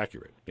 even if it's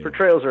accurate.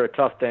 Portrayals are a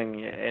tough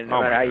thing, and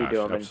no matter how you do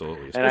them.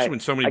 Absolutely, especially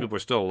when so many people are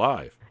still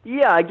alive.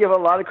 Yeah, I give a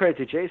lot of credit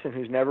to Jason,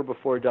 who's never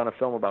before done a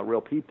film about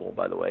real people,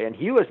 by the way, and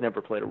Hugh has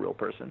never played a real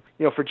person.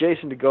 For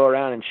Jason to go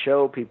around and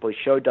show people, he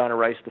showed Donna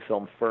Rice the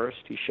film first,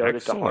 he showed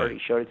it to Hart, he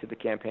showed it to the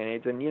campaign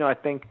aides, and I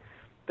think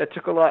that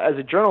took a lot. As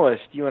a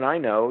journalist, you and I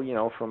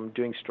know, from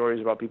doing stories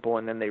about people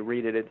and then they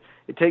read it.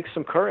 It takes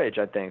some courage,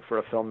 I think, for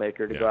a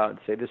filmmaker to go out and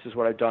say, this is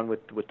what I've done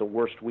with the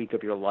worst week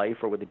of your life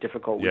or with a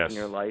difficult week in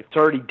your life. It's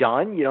already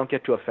done. You don't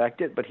get to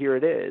affect it, but here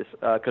it is.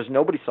 Because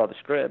nobody saw the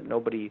script.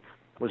 Nobody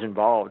was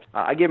involved.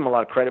 I give him a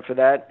lot of credit for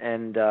that,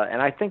 and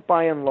I think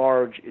by and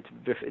large,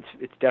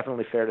 it's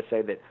definitely fair to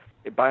say that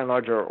by and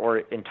large or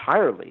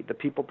entirely, the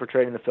people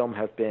portrayed in the film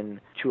have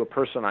been, to a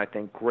person, I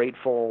think,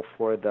 grateful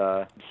for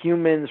the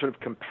human sort of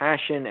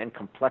compassion and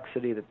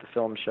complexity that the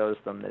film shows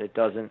them, that it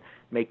doesn't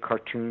make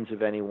cartoons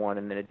of anyone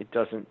and that it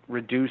doesn't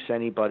reduce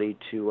anybody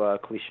to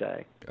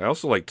cliche. I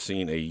also liked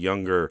seeing a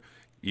younger,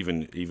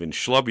 even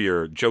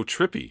schlubbier Joe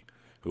Trippi,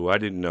 who I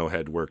didn't know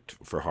had worked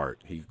for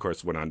Hart. He, of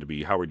course, went on to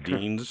be Howard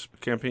Dean's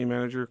campaign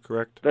manager,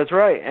 correct? That's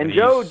right. And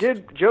Joe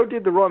did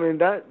the role. I mean,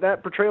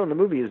 that portrayal in the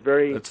movie is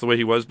very... That's the way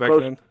he was back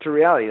then? To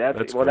reality. That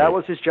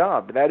was his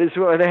job. That is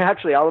who...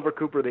 Actually, Oliver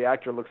Cooper, the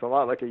actor, looks a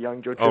lot like a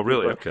young Joe Trippi. Oh,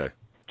 really? Okay.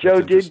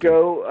 Joe did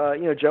go,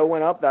 Joe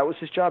went up. That was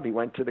his job. He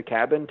went to the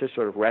cabin to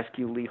sort of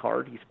rescue Lee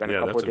Hart. He spent a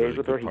couple of days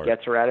with her. He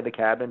gets her out of the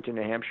cabin to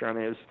New Hampshire. I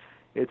mean,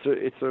 it's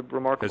a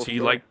remarkable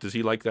story. Does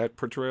he like that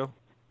portrayal?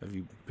 Have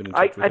you been in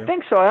touch with him? I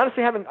think so. I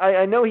honestly haven't.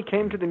 I know he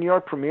came to the New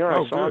York premiere.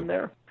 I saw him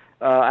there.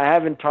 I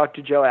haven't talked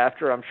to Joe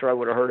after. I'm sure I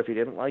would have heard if he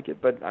didn't like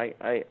it. But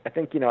I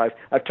think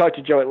I've talked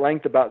to Joe at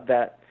length about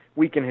that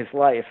week in his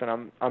life,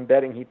 and I'm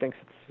betting he thinks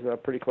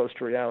it's pretty close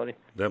to reality.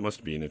 That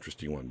must be an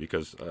interesting one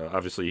because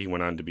obviously he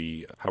went on to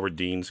be Howard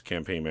Dean's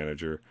campaign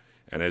manager,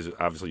 and is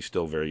obviously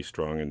still very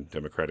strong in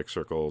Democratic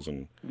circles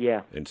and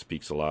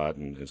speaks a lot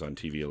and is on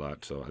TV a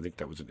lot. So I think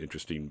that was an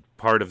interesting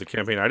part of the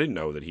campaign. I didn't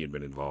know that he had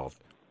been involved.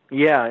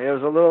 Yeah, it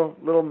was a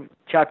little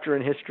chapter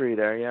in history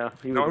there, yeah.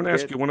 Now, I want to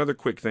ask you one other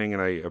quick thing, and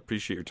I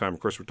appreciate your time. Of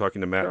course, we're talking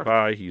to Matt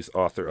Bai. He's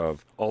author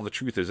of All the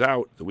Truth Is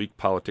Out, The Week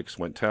Politics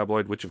Went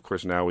Tabloid, which, of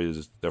course, now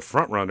is The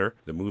Frontrunner,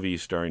 the movie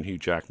starring Hugh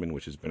Jackman,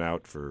 which has been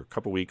out for a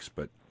couple weeks,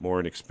 but more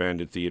in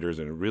expanded theaters,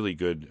 and a really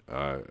good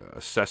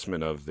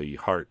assessment of the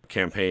Hart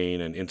campaign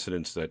and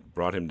incidents that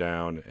brought him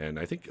down. And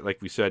I think, like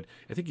we said,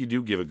 I think you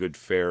do give a good,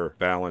 fair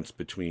balance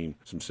between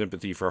some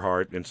sympathy for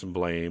Hart and some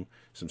blame,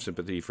 some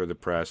sympathy for the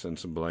press and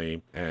some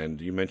blame.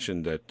 And you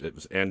mentioned that it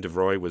was Anne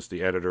DeVroy was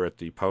the editor at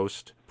the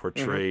Post,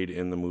 portrayed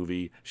in the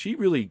movie. She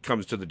really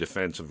comes to the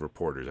defense of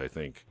reporters, I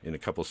think, in a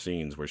couple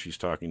scenes where she's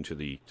talking to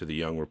the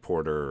young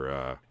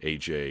reporter,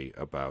 AJ,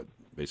 about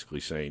basically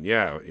saying,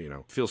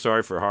 feel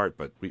sorry for Hart,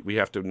 but we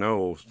have to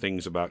know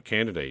things about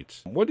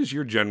candidates. What is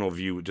your general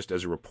view, just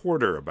as a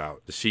reporter,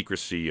 about the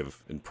secrecy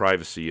and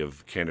privacy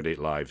of candidate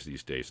lives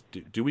these days?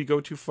 Do we go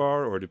too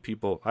far, or do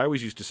people... I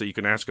always used to say you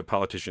can ask a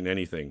politician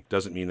anything.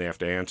 Doesn't mean they have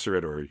to answer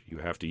it, or you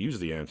have to use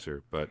the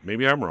answer, but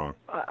maybe I'm wrong.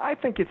 I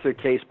think it's a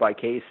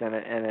case-by-case and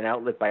an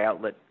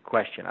outlet-by-outlet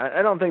question.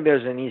 I don't think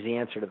there's an easy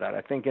answer to that.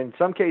 I think in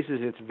some cases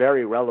it's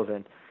very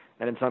relevant,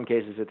 and in some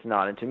cases it's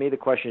not. And to me the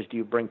question is, do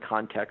you bring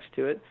context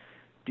to it?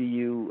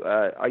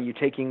 Are you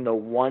taking the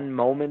one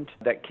moment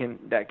that can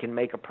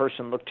make a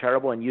person look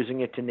terrible and using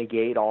it to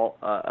negate all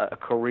a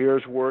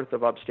career's worth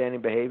of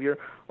upstanding behavior,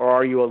 or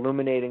are you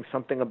illuminating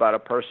something about a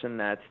person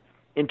that's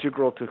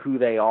integral to who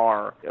they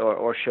are,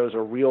 or shows a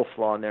real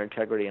flaw in their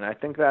integrity. And I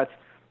think that's,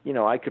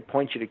 I could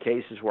point you to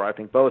cases where I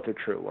think both are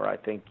true, where I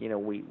think,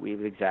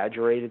 we've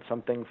exaggerated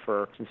something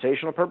for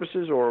sensational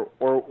purposes, or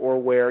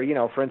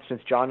where, for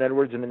instance, John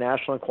Edwards in the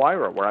National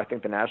Enquirer, where I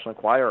think the National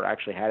Enquirer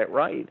actually had it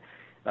right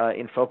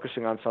in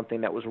focusing on something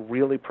that was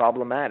really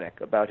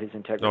problematic about his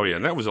integrity. Oh, yeah,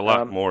 and that was a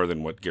lot more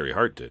than what Gary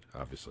Hart did,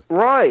 obviously.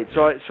 Right.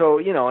 Yeah. So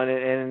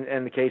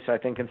and the case, I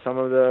think, in some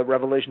of the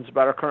revelations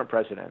about our current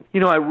president.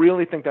 I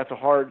really think that's a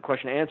hard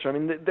question to answer. I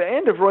mean, the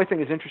Anne Devroy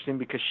thing is interesting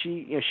because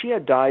she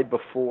had died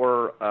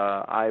before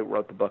I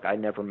wrote the book. I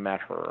never met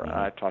her.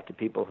 I talked to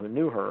people who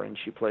knew her, and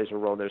she plays a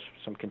role. There's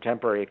some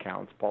contemporary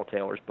accounts, Paul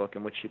Taylor's book,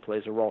 in which she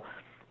plays a role.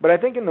 But I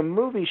think in the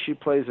movie she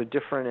plays a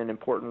different and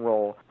important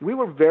role. We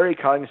were very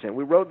cognizant.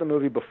 We wrote the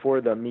movie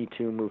before the Me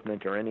Too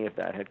movement or any of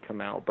that had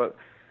come out. But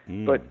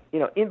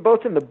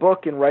both in the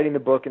book and writing the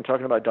book and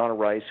talking about Donna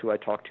Rice, who I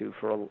talked to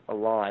for a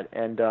lot,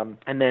 and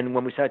then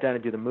when we sat down to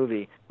do the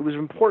movie, it was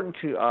important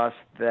to us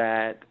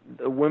that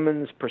the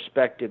women's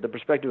perspective, the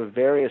perspective of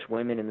various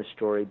women in the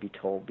story, be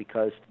told,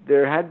 because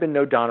there had been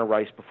no Donna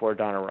Rice before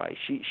Donna Rice.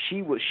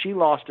 She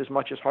lost as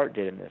much as Hart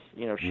did in this.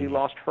 She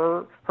lost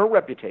her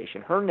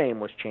reputation. Her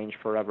name was changed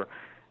forever.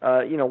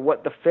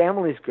 What the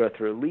families go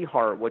through. Lee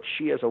Hart, what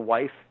she as a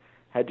wife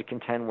had to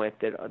contend with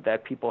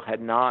that people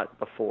had not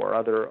before,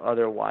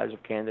 other wives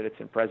of candidates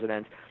and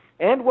presidents,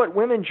 and what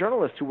women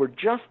journalists who were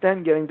just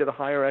then getting to the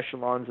higher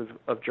echelons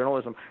of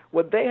journalism,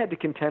 what they had to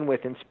contend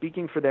with in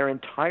speaking for their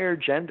entire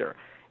gender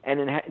and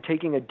in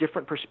taking a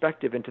different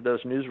perspective into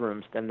those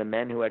newsrooms than the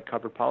men who had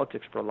covered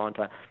politics for a long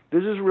time.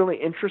 This is really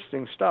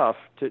interesting stuff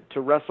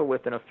to wrestle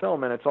with in a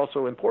film, and it's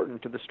also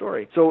important to the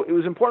story. So it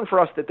was important for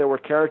us that there were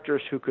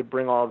characters who could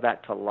bring all of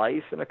that to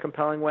life in a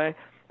compelling way.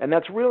 And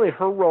that's really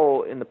her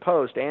role in the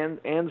Post.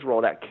 Anne's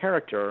role, that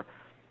character,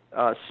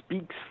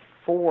 speaks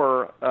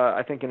for,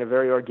 I think in a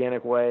very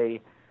organic way,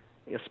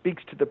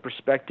 speaks to the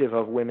perspective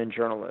of women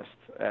journalists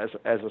as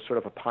a sort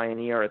of a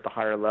pioneer at the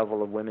higher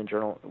level of women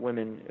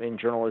in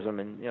journalism,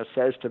 and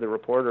says to the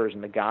reporters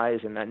and the guys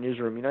in that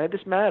newsroom,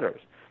 this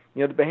matters.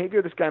 The behavior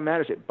of this guy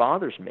matters. It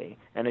bothers me,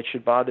 and it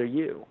should bother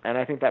you. And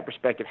I think that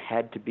perspective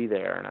had to be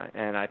there.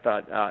 And I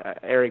thought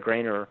Ari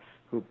Grainer,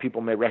 who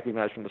people may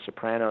recognize from The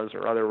Sopranos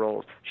or other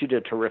roles, she did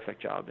a terrific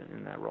job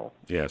in that role.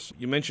 Yes.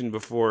 You mentioned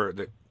before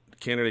that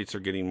candidates are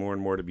getting more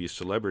and more to be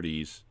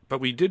celebrities, but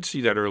we did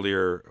see that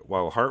earlier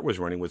while Hart was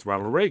running with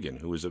Ronald Reagan,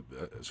 who was a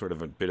sort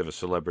of a bit of a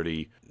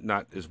celebrity,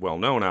 not as well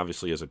known,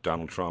 obviously, as a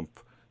Donald Trump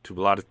to a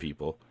lot of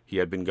people. He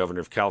had been governor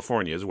of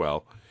California as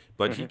well,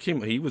 but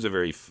he was a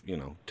very,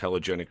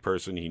 telegenic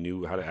person. He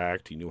knew how to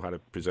act. He knew how to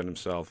present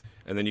himself.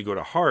 And then you go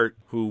to Hart,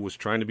 who was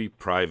trying to be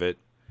private,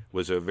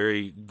 was a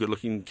very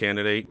good-looking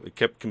candidate. I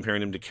kept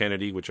comparing him to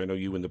Kennedy, which I know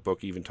you in the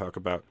book even talk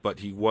about, but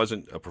he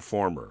wasn't a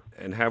performer.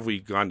 And have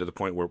we gone to the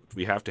point where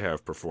we have to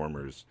have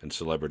performers and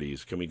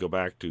celebrities? Can we go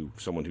back to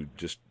someone who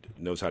just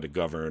knows how to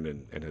govern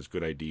and has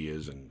good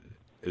ideas and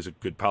is a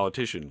good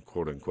politician,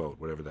 quote-unquote,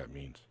 whatever that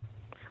means?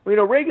 Well,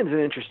 Reagan's an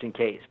interesting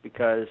case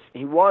because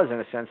he was, in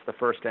a sense, the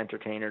first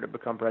entertainer to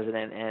become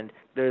president, and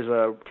there's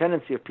a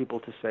tendency of people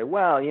to say,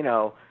 well,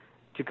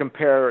 to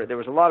compare, there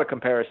was a lot of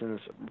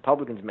comparisons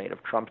Republicans made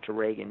of Trump to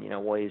Reagan. He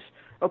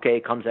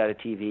comes out of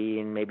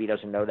TV and maybe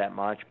doesn't know that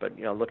much, but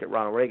look at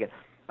Ronald Reagan.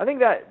 I think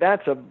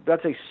that's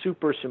a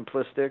super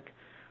simplistic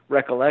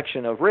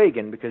recollection of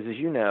Reagan because, as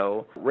you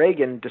know,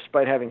 Reagan,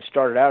 despite having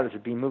started out as a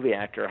B-movie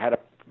actor, had a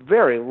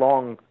very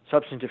long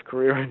substantive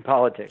career in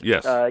politics.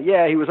 Yes.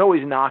 He was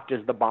always knocked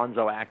as the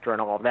bonzo actor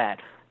and all of that,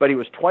 but he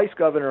was twice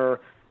governor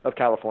of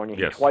California.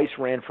 He twice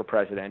ran for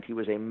president. He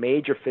was a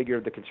major figure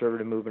of the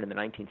conservative movement in the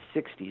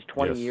 1960s,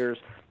 20 years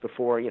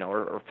before,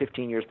 or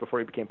 15 years before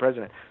he became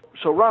president.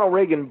 So Ronald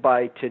Reagan,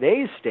 by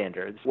today's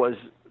standards, was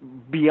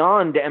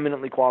beyond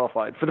eminently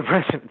qualified for the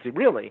presidency,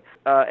 really.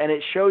 And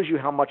it shows you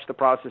how much the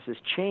process has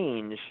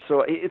changed.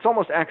 So it's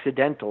almost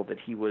accidental that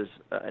he was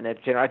an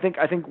entertainer. I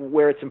think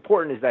where it's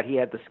important is that he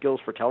had the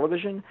skills for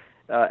television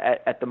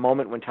at the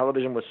moment when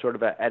television was sort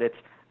of at its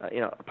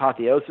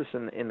apotheosis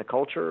in the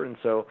culture, and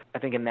so I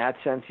think in that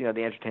sense, the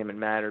entertainment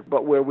mattered.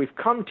 But where we've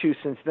come to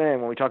since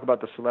then, when we talk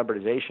about the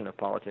celebritization of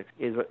politics,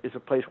 is a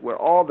place where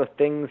all the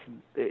things,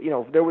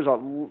 there was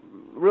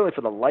really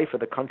for the life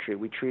of the country,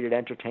 we treated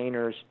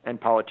entertainers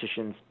and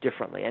politicians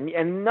differently,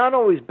 and not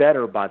always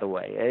better, by the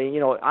way.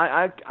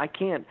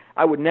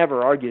 I would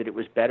never argue that it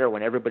was better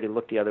when everybody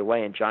looked the other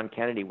way and John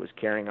Kennedy was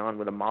carrying on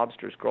with a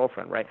mobster's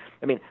girlfriend, right?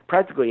 I mean,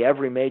 practically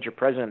every major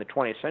president in the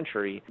 20th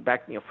century,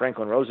 back,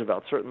 Franklin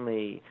Roosevelt,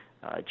 certainly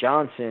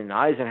Johnson,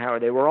 Eisenhower,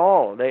 they were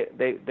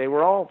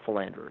all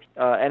philanderers,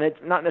 and it's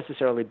not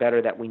necessarily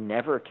better that we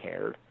never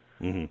cared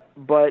Mm-hmm.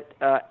 But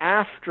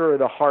after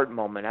the Hart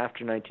moment,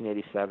 after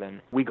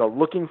 1987, we go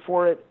looking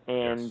for it,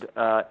 and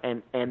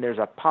there's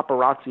a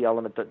paparazzi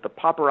element. The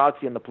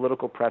paparazzi and the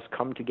political press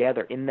come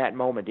together in that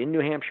moment in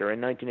New Hampshire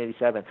in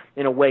 1987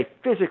 in a way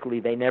physically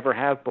they never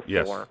have before.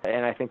 Yes.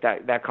 And I think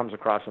that comes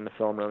across in the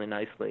film really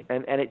nicely.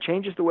 And it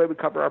changes the way we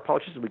cover our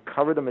politicians. We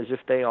cover them as if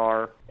they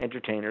are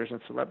entertainers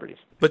and celebrities.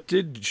 But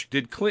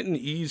did Clinton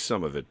ease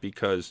some of it?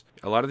 Because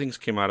a lot of things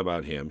came out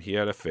about him. He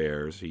had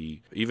affairs.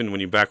 He, even when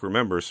you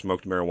remember,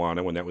 smoked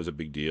marijuana when that was a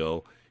big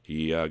deal.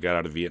 He got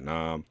out of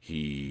Vietnam.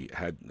 He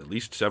had at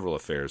least several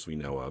affairs we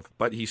know of.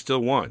 But he still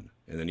won.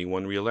 And then he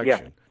won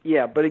re-election.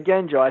 Yeah, but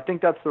again, Joe, I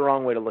think that's the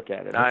wrong way to look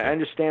at it. Okay. I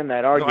understand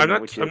that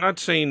argument. No, I'm not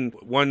saying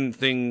one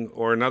thing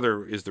or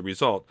another is the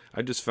result.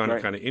 I just found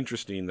it kind of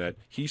interesting that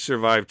he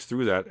survived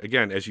through that.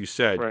 Again, as you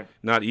said,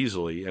 not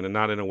easily and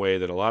not in a way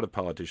that a lot of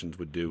politicians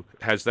would do.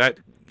 Has that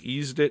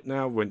eased it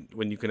now when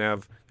you can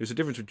have... There's a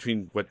difference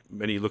between what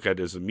many look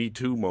at as a Me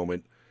Too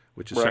moment,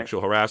 which is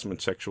sexual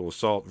harassment, sexual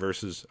assault,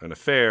 versus an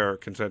affair,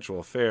 consensual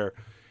affair,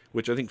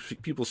 which I think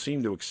people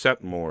seem to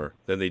accept more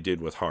than they did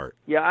with Hart.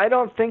 Yeah, I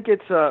don't think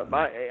it's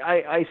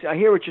I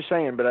hear what you're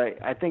saying, but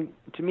I think,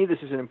 to me, this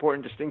is an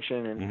important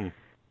distinction, and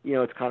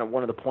it's kind of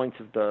one of the points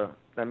of that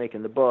I make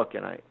in the book,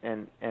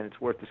 and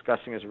it's worth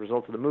discussing as a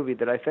result of the movie,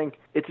 that I think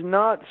it's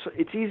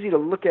easy to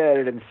look at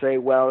it and say,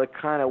 well,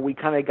 we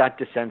kind of got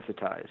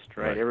desensitized,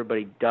 right?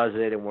 Everybody does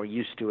it and we're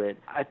used to it.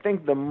 I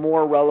think the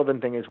more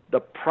relevant thing is the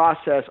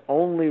process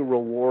only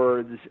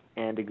rewards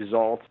and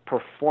exalts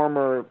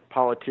performer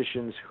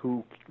politicians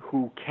who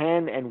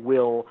can and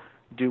will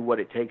do what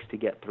it takes to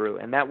get through.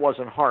 And that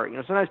wasn't Hart.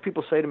 Sometimes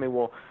people say to me,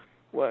 well,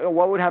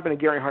 what would happen to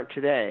Gary Hart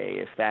today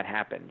if that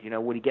happened?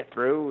 Would he get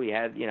through? He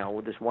had,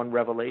 this one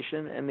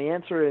revelation. And the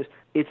answer is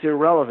it's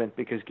irrelevant,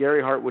 because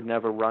Gary Hart would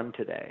never run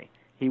today.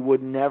 He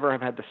would never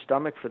have had the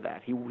stomach for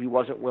that. He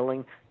wasn't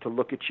willing to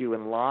look at you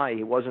and lie.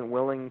 He wasn't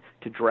willing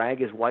to drag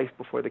his wife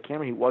before the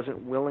camera. He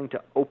wasn't willing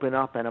to open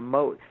up and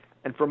emote.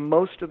 And for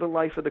most of the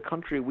life of the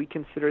country, we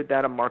considered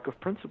that a mark of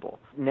principle.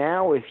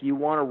 Now, if you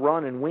want to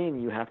run and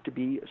win, you have to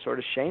be sort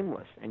of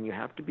shameless, and you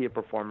have to be a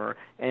performer,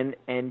 and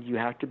you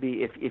have to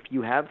be, if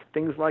you have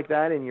things like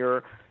that in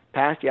your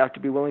past, you have to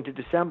be willing to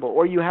dissemble,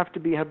 or you have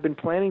been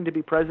planning to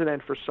be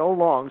president for so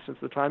long, since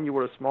the time you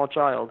were a small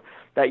child,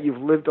 that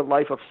you've lived a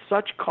life of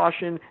such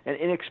caution and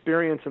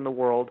inexperience in the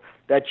world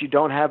that you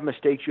don't have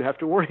mistakes you have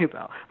to worry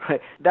about.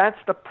 Right? That's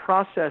the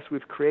process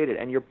we've created,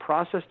 and your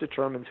process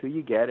determines who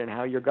you get and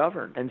how you're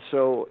governed. And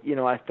so,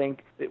 I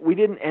think that we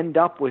didn't end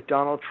up with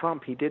Donald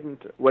Trump.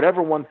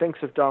 Whatever one thinks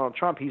of Donald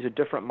Trump, he's a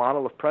different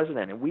model of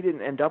president, and we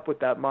didn't end up with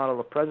that model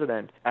of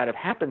president out of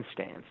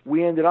happenstance.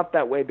 We ended up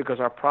that way because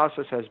our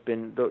process has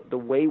been the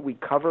way we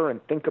cover and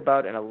think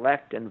about and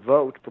elect and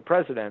vote for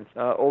presidents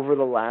over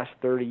the last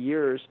 30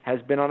 years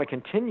has been on a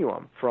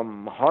continuum,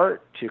 from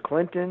Hart to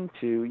Clinton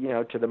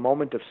to the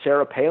moment of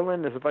Sarah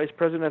Palin as a vice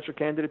presidential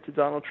candidate to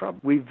Donald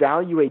Trump. We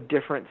value a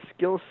different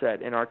skill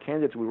set in our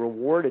candidates. We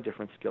reward a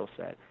different skill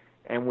set.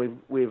 And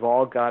we've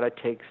all got to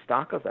take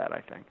stock of that,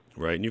 I think.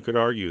 Right, and you could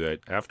argue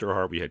that after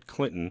Hart we had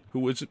Clinton, who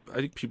was, I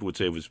think people would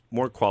say, was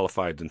more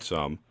qualified than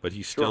some, but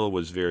he still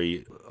was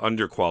very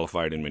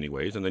underqualified in many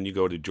ways. And then you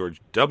go to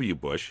George W.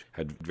 Bush,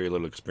 had very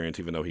little experience,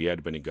 even though he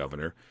had been a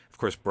governor. Of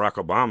course, Barack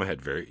Obama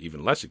had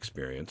even less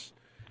experience.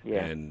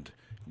 Yeah. And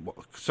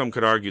some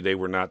could argue they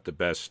were not the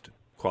best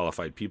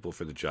qualified people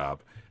for the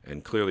job,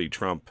 and clearly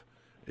Trump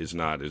is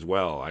not as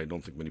well. I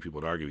don't think many people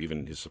would argue,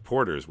 even his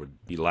supporters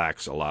he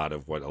lacks a lot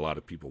of what a lot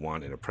of people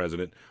want in a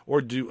president,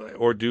 or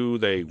do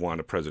they want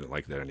a president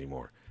like that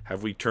anymore?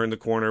 Have we turned the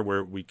corner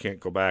where we can't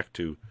go back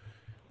to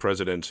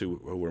presidents who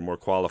were more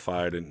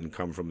qualified and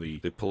come from the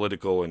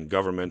political and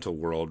governmental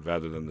world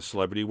rather than the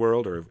celebrity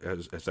world, or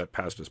has that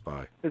passed us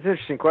by? It's an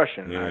interesting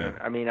question. Yeah.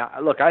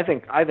 Look, I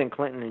think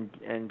Clinton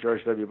and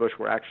George W. Bush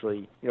were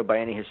actually, by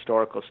any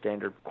historical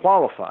standard,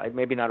 qualified.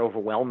 Maybe not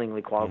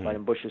overwhelmingly qualified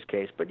in Bush's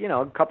case, but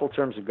a couple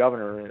terms as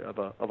governor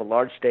of a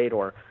large state,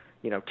 or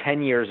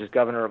 10 years as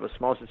governor of a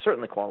small state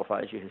certainly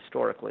qualifies you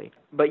historically.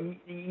 But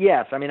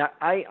yes,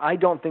 I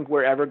don't think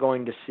we're ever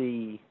going to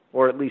see,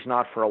 or at least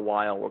not for a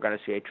while, we're going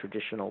to see a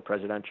traditional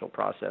presidential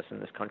process in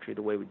this country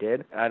the way we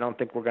did. I don't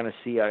think we're going to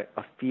see a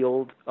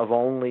field of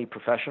only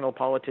professional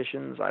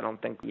politicians. I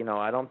don't think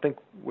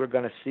we're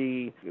going to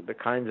see the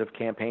kinds of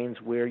campaigns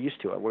we're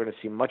used to. We're going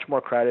to see much more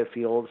crowded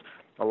fields,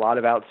 a lot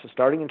of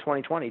starting in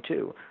 2020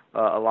 too,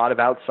 a lot of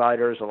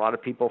outsiders, a lot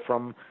of people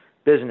from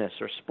business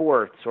or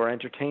sports or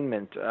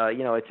entertainment.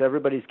 It's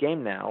everybody's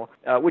game now,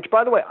 which,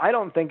 by the way, I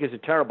don't think is a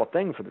terrible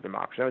thing for the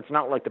democracy. It's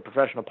not like the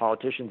professional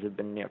politicians have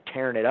been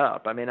tearing it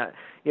up.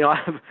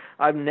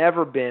 I've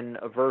never been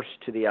averse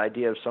to the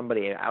idea of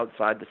somebody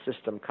outside the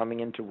system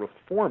coming in to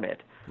reform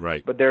it.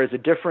 Right. But there is a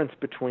difference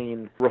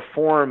between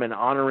reform and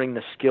honoring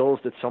the skills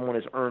that someone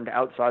has earned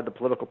outside the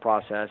political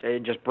process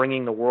and just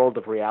bringing the world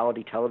of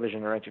reality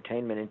television or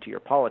entertainment into your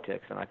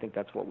politics, and I think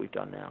that's what we've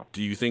done now.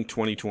 Do you think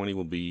 2020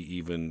 will be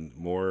even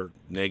more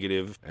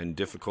negative and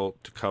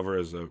difficult to cover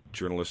as a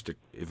journalistic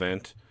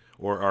event?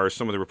 Or are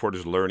some of the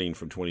reporters learning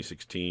from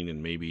 2016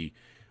 and maybe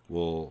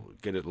will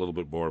get it a little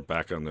bit more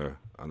back on the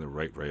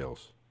right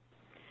rails?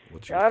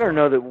 I don't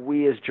know that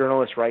we as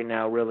journalists right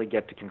now really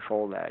get to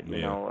control that.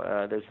 You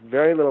know, there's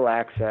very little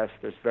access.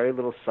 There's very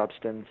little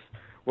substance.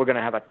 We're going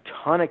to have a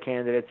ton of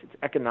candidates. It's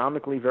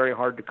economically very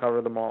hard to cover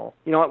them all.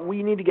 You know,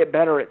 we need to get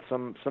better at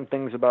some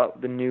things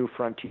about the new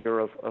frontier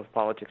of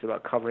politics,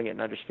 about covering it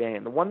and understanding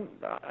it. The one,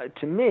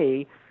 to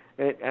me,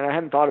 and I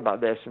hadn't thought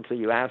about this until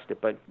you asked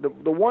it, but the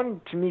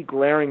one, to me,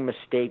 glaring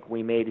mistake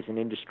we made as an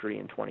industry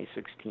in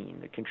 2016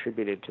 that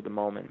contributed to the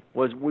moment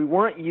was we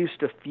weren't used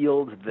to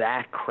fields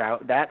that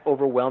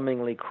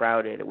overwhelmingly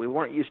crowded. We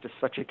weren't used to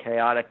such a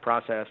chaotic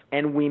process,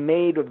 and we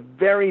made a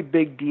very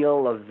big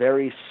deal of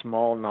very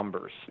small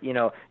numbers. You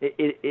know,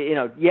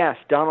 yes,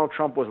 Donald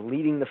Trump was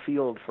leading the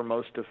field for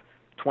most of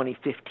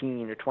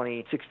 2015 or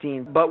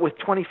 2016, but with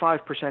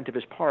 25% of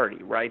his party,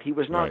 right? He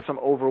was not some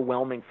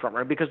overwhelming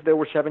frontrunner because there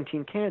were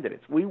 17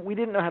 candidates. We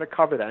didn't know how to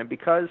cover that, and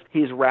because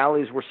his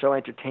rallies were so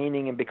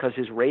entertaining and because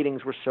his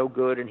ratings were so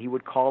good and he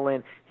would call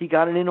in, he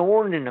got an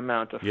inordinate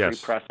amount of free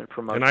press and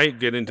promotion. And I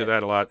get into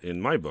that a lot in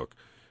my book.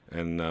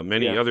 And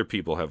many other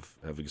people have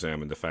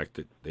examined the fact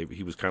that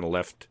he was kind of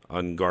left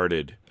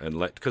unguarded and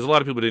because a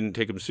lot of people didn't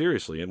take him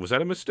seriously. And was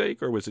that a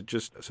mistake, or was it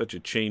just such a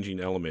changing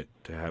element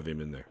to have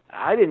him in there?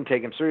 I didn't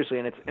take him seriously,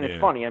 and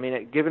it's funny. I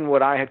mean, given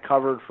what I had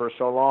covered for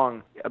so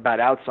long about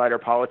outsider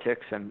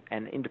politics and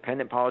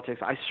independent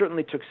politics, I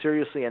certainly took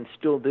seriously and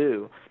still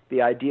do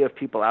the idea of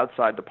people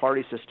outside the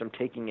party system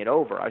taking it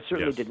over. I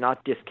certainly did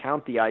not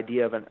discount the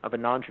idea of a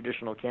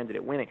non-traditional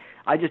candidate winning.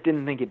 I just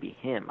didn't think it'd be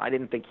him. I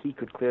didn't think he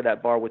could clear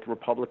that bar with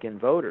Republican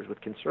voters, with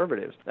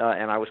conservatives,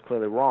 and I was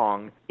clearly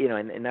wrong, you know,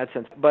 in that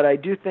sense. But I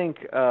do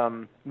think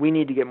we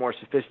need to get more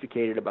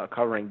sophisticated about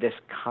covering this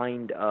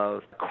kind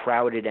of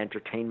crowded,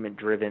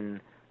 entertainment-driven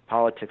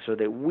politics so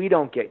that we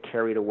don't get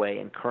carried away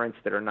in currents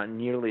that are not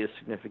nearly as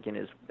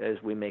significant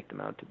as we make them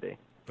out to be.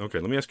 Okay,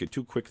 let me ask you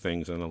two quick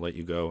things, and I'll let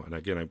you go. And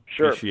again, I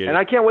Sure, appreciate it. and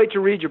I can't wait to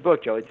read your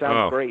book, Joe. It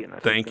sounds great. And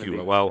Thank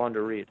you. Well, fun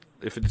to read.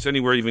 If it's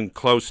anywhere even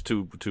close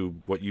to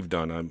what you've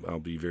done, I'll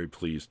be very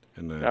pleased.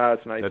 And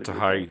that's nice. That's a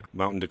high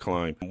mountain to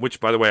climb. Which,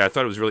 by the way, I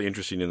thought it was really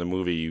interesting in the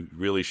movie. You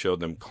really showed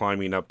them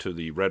climbing up to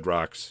the Red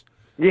Rocks.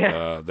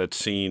 Yeah. That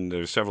scene,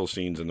 there's several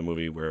scenes in the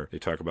movie where they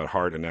talk about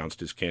Hart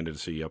announced his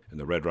candidacy up in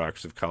the Red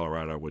Rocks of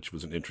Colorado, which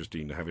was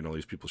interesting, having all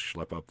these people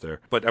schlep up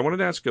there. But I wanted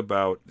to ask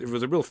about, there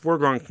was a real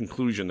foregone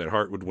conclusion that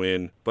Hart would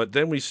win, but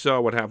then we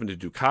saw what happened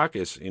to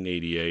Dukakis in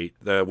 '88,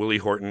 the Willie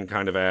Horton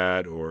kind of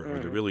ad, or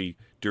the really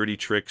dirty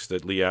tricks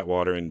that Lee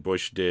Atwater and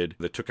Bush did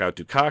that took out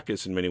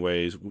Dukakis in many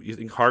ways. You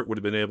think Hart would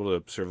have been able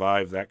to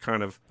survive that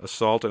kind of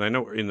assault? And I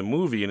know in the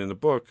movie and in the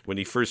book, when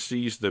he first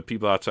sees the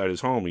people outside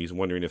his home, he's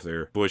wondering if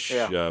they're Bush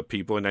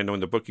people. And I know in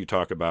the book you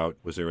talk about,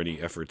 was there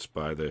any efforts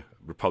by the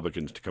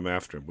Republicans to come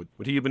after him?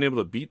 Would he have been able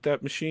to beat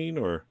that machine,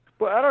 or?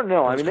 Well, I don't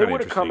know. I mean, they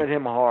would have come at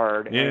him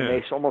hard, and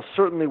they almost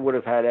certainly would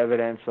have had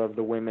evidence of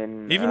the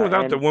women. Even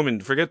without the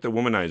woman, forget the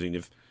womanizing.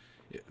 If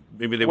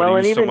maybe they would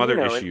have used some other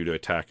issue to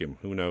attack him.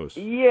 Who knows?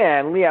 Yeah,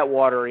 and Lee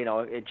Atwater,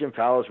 Jim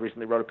Fallows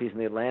recently wrote a piece in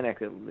The Atlantic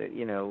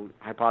that,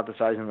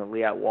 hypothesizing that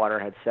Lee Atwater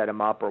had set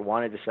him up or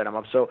wanted to set him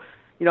up. So,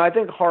 I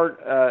think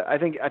Hart, I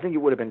think it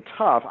would have been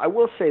tough. I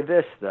will say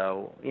this,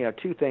 though,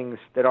 two things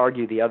that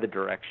argue the other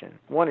direction.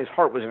 One is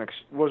Hart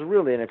was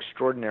really an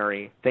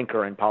extraordinary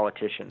thinker and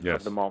politician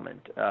of the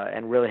moment,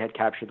 and really had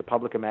captured the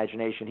public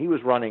imagination. He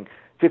was running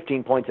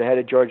 15 points ahead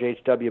of George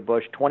H.W.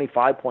 Bush,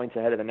 25 points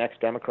ahead of the next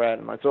Democrat,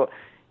 and so.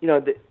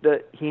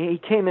 He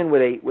came in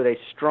with a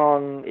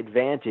strong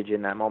advantage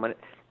in that moment.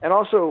 And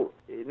also,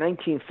 in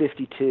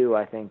 1952,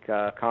 I think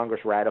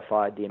Congress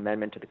ratified the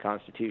amendment to the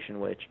Constitution,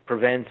 which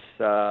prevents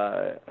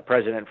a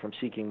president from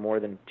seeking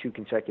more than 2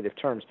 consecutive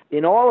terms.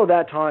 In all of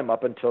that time,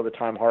 up until the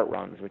time Hart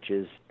runs, which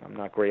is, I'm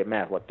not great at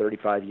math,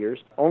 35 years,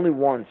 only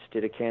once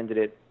did a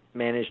candidate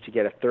managed to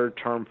get a third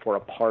term for a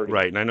party.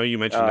 Right, and I know you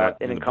mentioned that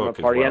in an the incumbent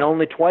book party, as well. and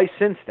only twice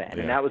since then,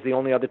 and that was the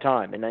only other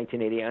time in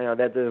 1980. I know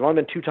that there's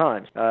only been 2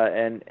 times,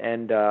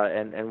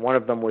 and one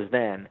of them was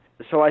then.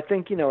 So I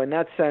think in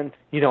that sense,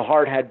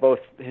 Hart had both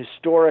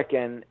historic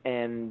and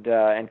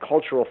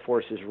cultural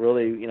forces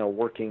really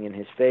working in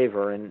his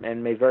favor,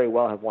 and may very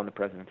well have won the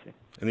presidency.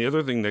 And the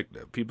other thing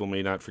that people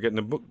may not forget, and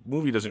the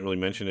movie doesn't really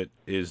mention it,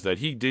 is that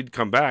he did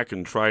come back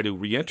and try to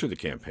re-enter the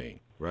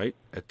campaign. Right?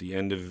 At the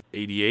end of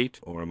 '88,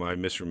 or am I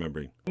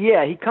misremembering?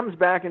 Yeah, he comes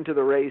back into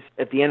the race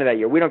at the end of that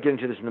year. We don't get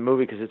into this in the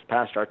movie because it's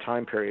past our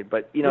time period,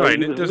 but right,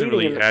 and it doesn't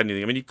really add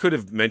anything. I mean, he could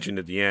have mentioned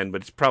at the end,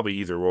 but it's probably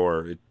either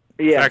or.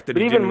 The fact that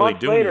but he even didn't really months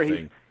do later,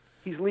 anything.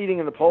 He's leading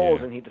in the polls,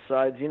 and he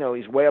decides,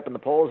 he's way up in the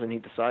polls, and he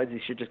decides he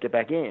should just get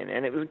back in.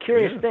 And it was a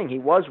curious thing. He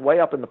was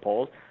way up in the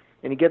polls,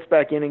 and he gets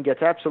back in and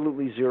gets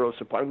absolutely zero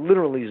support,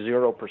 literally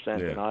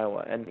 0% in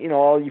Iowa. And,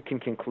 all you can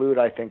conclude,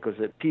 I think, was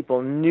that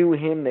people knew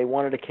him. They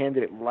wanted a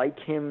candidate like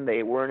him.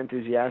 They weren't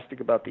enthusiastic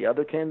about the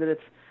other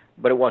candidates,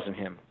 but it wasn't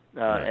him.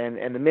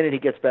 And the minute he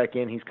gets back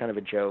in, he's kind of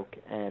a joke.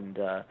 And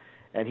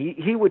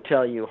he would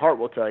tell you, Hart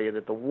will tell you,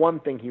 that the one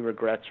thing he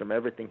regrets from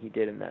everything he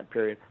did in that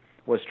period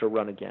was to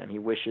run again. He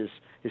wishes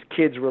his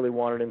kids really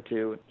wanted him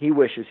to. He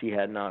wishes he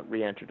had not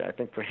re-entered. I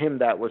think for him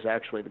that was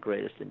actually the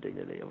greatest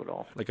indignity of it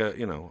all. Like a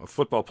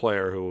football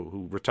player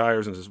who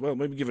retires and says, well,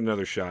 maybe give it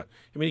another shot.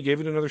 I mean, he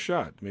gave it another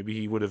shot. Maybe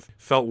he would have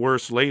felt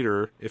worse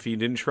later if he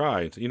didn't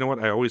try. You know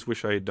what? I always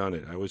wish I had done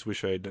it. I always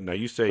wish I had done it. Now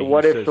you say... The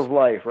what-ifs of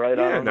life, right?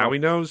 Yeah, now he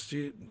knows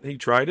he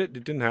tried it.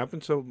 It didn't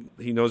happen, so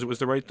he knows it was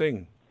the right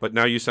thing. But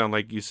now you sound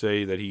like you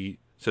say that he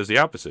says the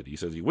opposite. He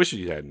says he wishes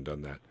he hadn't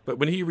done that. But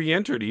when he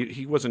re-entered,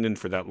 he wasn't in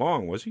for that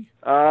long, was he?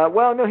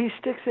 Well, no, he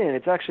sticks in.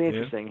 It's actually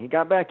interesting. Yeah. He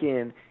got back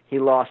in. He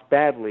lost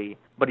badly,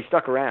 but he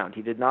stuck around.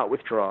 He did not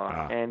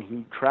withdraw, and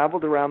he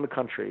traveled around the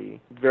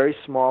country, very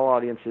small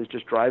audiences,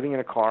 just driving in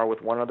a car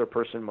with one other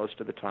person most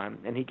of the time,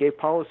 and he gave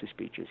policy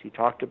speeches. He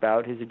talked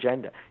about his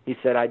agenda. He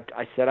said,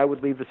 I said I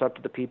would leave this up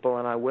to the people,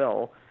 and I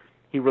will.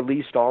 He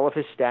released all of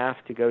his staff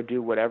to go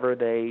do whatever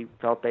they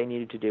felt they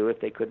needed to do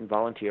if they couldn't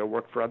volunteer,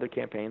 work for other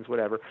campaigns,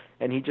 whatever.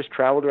 And he just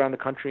traveled around the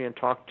country and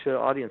talked to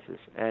audiences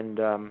and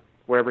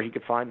wherever he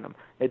could find them.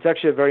 It's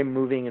actually a very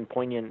moving and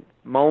poignant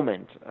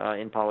moment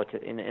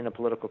in a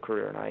political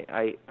career,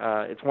 and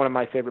it's one of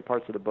my favorite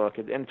parts of the book.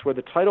 And it's where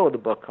the title of the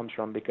book comes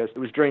from, because it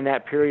was during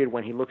that period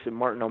when he looks at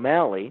Martin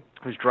O'Malley,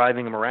 who's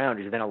driving him around.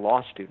 He's then a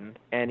law student,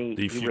 and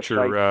the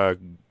future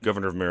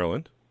governor of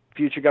Maryland.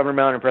 Future governor of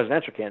Maryland and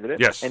presidential candidate.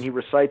 Yes. And he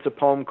recites a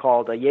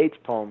Yeats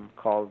poem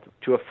called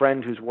To a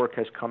Friend Whose Work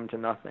Has Come to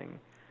Nothing.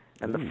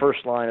 And the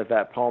first line of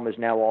that poem is,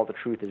 now all the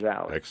truth is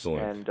out.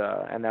 Excellent.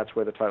 And that's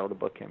where the title of the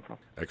book came from.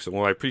 Excellent.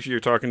 Well, I appreciate you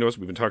talking to us.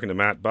 We've been talking to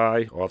Matt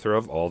Bai, author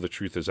of All the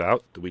Truth Is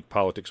Out, The Week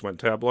Politics Went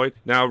Tabloid,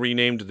 now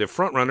renamed The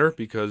Frontrunner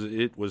because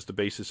it was the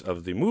basis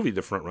of the movie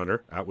The Frontrunner,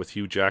 out with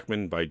Hugh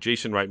Jackman by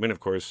Jason Reitman, of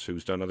course,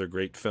 who's done other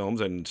great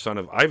films, and son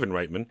of Ivan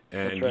Reitman.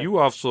 And you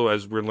also,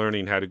 as we're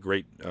learning, had a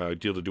great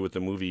deal to do with the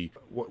movie.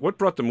 What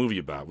brought the movie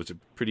about? Was it a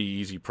pretty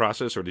easy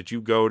process, or did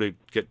you go to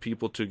get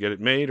people to get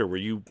it made, or were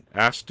you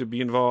asked to be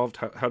involved?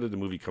 How did the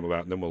movie come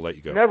about? And then we'll let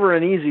you go. Never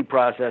an easy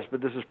process,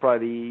 but this is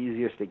probably the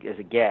easiest as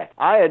it gets.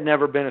 I had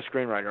never been a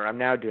screenwriter. I'm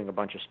now doing a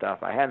bunch of stuff.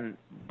 I hadn't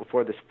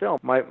before this film.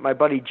 My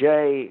buddy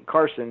Jay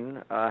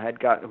Carson,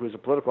 who was a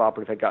political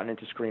operative, had gotten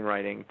into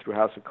screenwriting through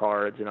House of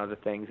Cards and other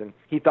things, and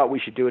he thought we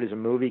should do it as a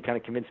movie, kind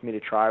of convinced me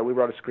to try. We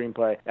wrote a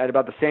screenplay. At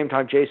about the same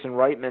time, Jason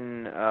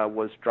Reitman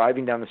was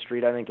driving down the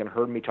street, I think, and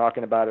heard me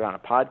talking about it on a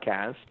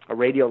podcast, a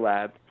Radio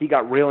Lab. He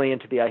got really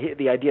into the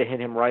idea hit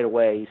him right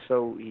away. He's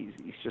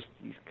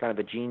kind of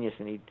a genius,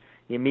 and he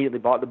immediately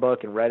bought the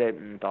book and read it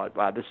and thought,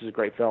 wow, this is a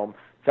great film.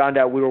 Found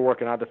out we were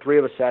working on it. The three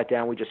of us sat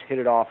down. We just hit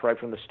it off right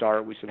from the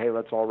start. We said, hey,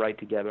 let's all write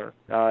together.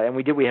 And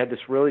we did. We had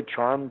this really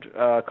charmed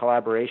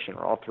collaboration,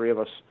 where all three of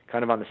us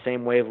kind of on the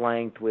same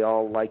wavelength. We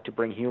all like to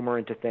bring humor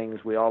into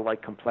things. We all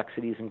like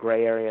complexities and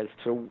gray areas.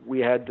 So we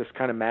had this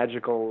kind of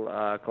magical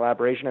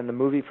collaboration. And the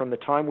movie, from the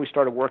time we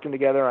started working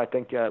together, I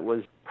think it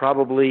was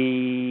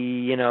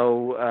probably,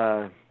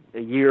 a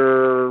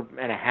year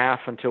and a half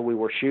until we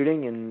were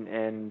shooting,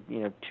 and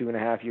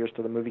 2.5 years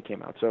till the movie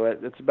came out. So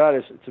it's about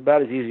as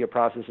easy a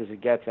process as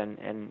it gets,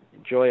 and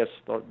joyous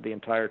the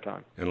entire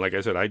time. And like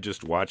I said, I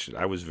just watched it.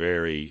 I was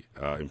very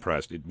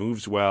impressed. It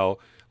moves well.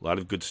 A lot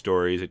of good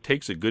stories. It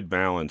takes a good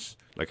balance,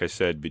 like I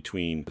said,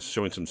 between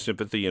showing some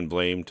sympathy and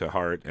blame to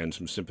Hart and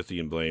some sympathy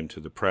and blame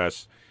to the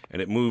press.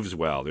 And it moves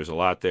well. There's a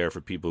lot there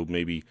for people who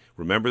maybe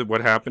remember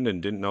what happened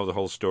and didn't know the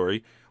whole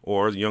story,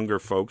 or the younger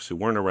folks who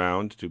weren't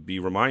around to be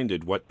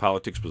reminded what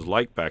politics was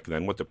like back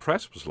then, what the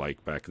press was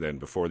like back then,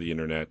 before the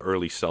internet,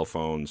 early cell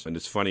phones. And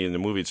it's funny, in the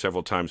movie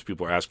several times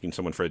people are asking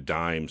someone for a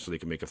dime so they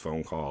can make a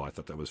phone call. I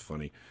thought that was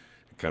funny.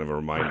 Kind of a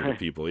reminder to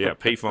people. Yeah,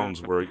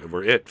 payphones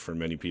were it for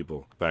many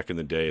people back in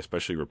the day,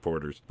 especially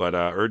reporters. But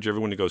urge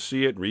everyone to go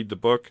see it, read the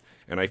book.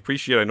 And I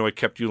know I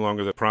kept you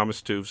longer than I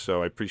promised to,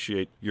 so I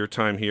appreciate your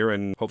time here,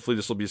 and hopefully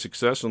this will be a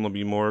success and there'll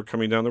be more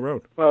coming down the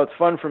road. Well, it's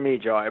fun for me,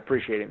 Joe. I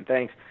appreciate it, and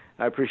thanks.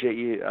 I appreciate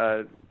you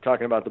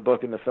talking about the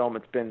book and the film.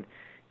 It's been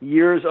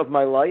years of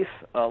my life,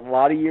 a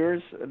lot of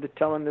years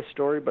telling this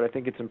story, but I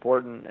think it's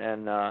important,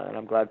 and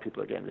I'm glad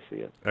people are getting to see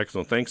it.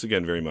 Excellent. Thanks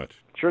again very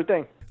much. Sure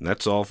thing. And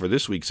that's all for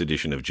this week's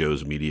edition of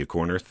Joe's Media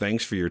Corner.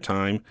 Thanks for your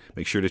time.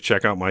 Make sure to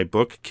check out my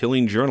book,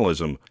 Killing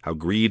Journalism, How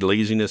Greed,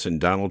 Laziness, and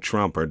Donald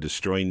Trump Are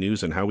Destroying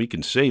News and How We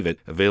Can Save It,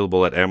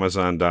 available at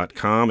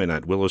Amazon.com and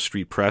at Willow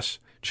Street Press.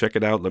 Check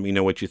it out. Let me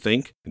know what you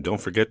think. And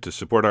don't forget to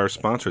support our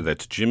sponsor.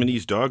 That's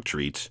Jiminy's Dog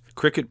Treats.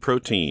 Cricket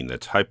Protein.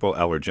 That's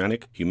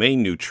hypoallergenic,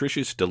 humane,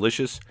 nutritious,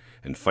 delicious,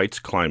 and fights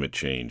climate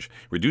change.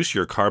 Reduce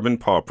your carbon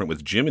paw print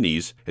with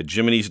Jiminy's at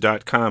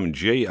jiminys.com,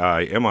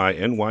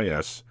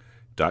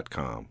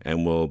 JIMINYS.com.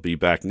 And we'll be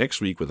back next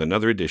week with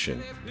another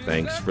edition.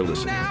 Thanks for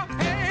listening.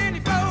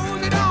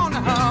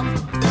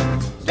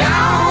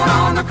 Down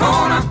on the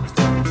corner,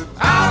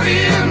 out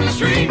in the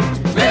street,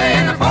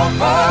 playing the poor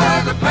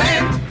boys are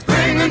playing,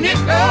 bring the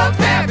nickel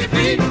tappy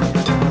feet.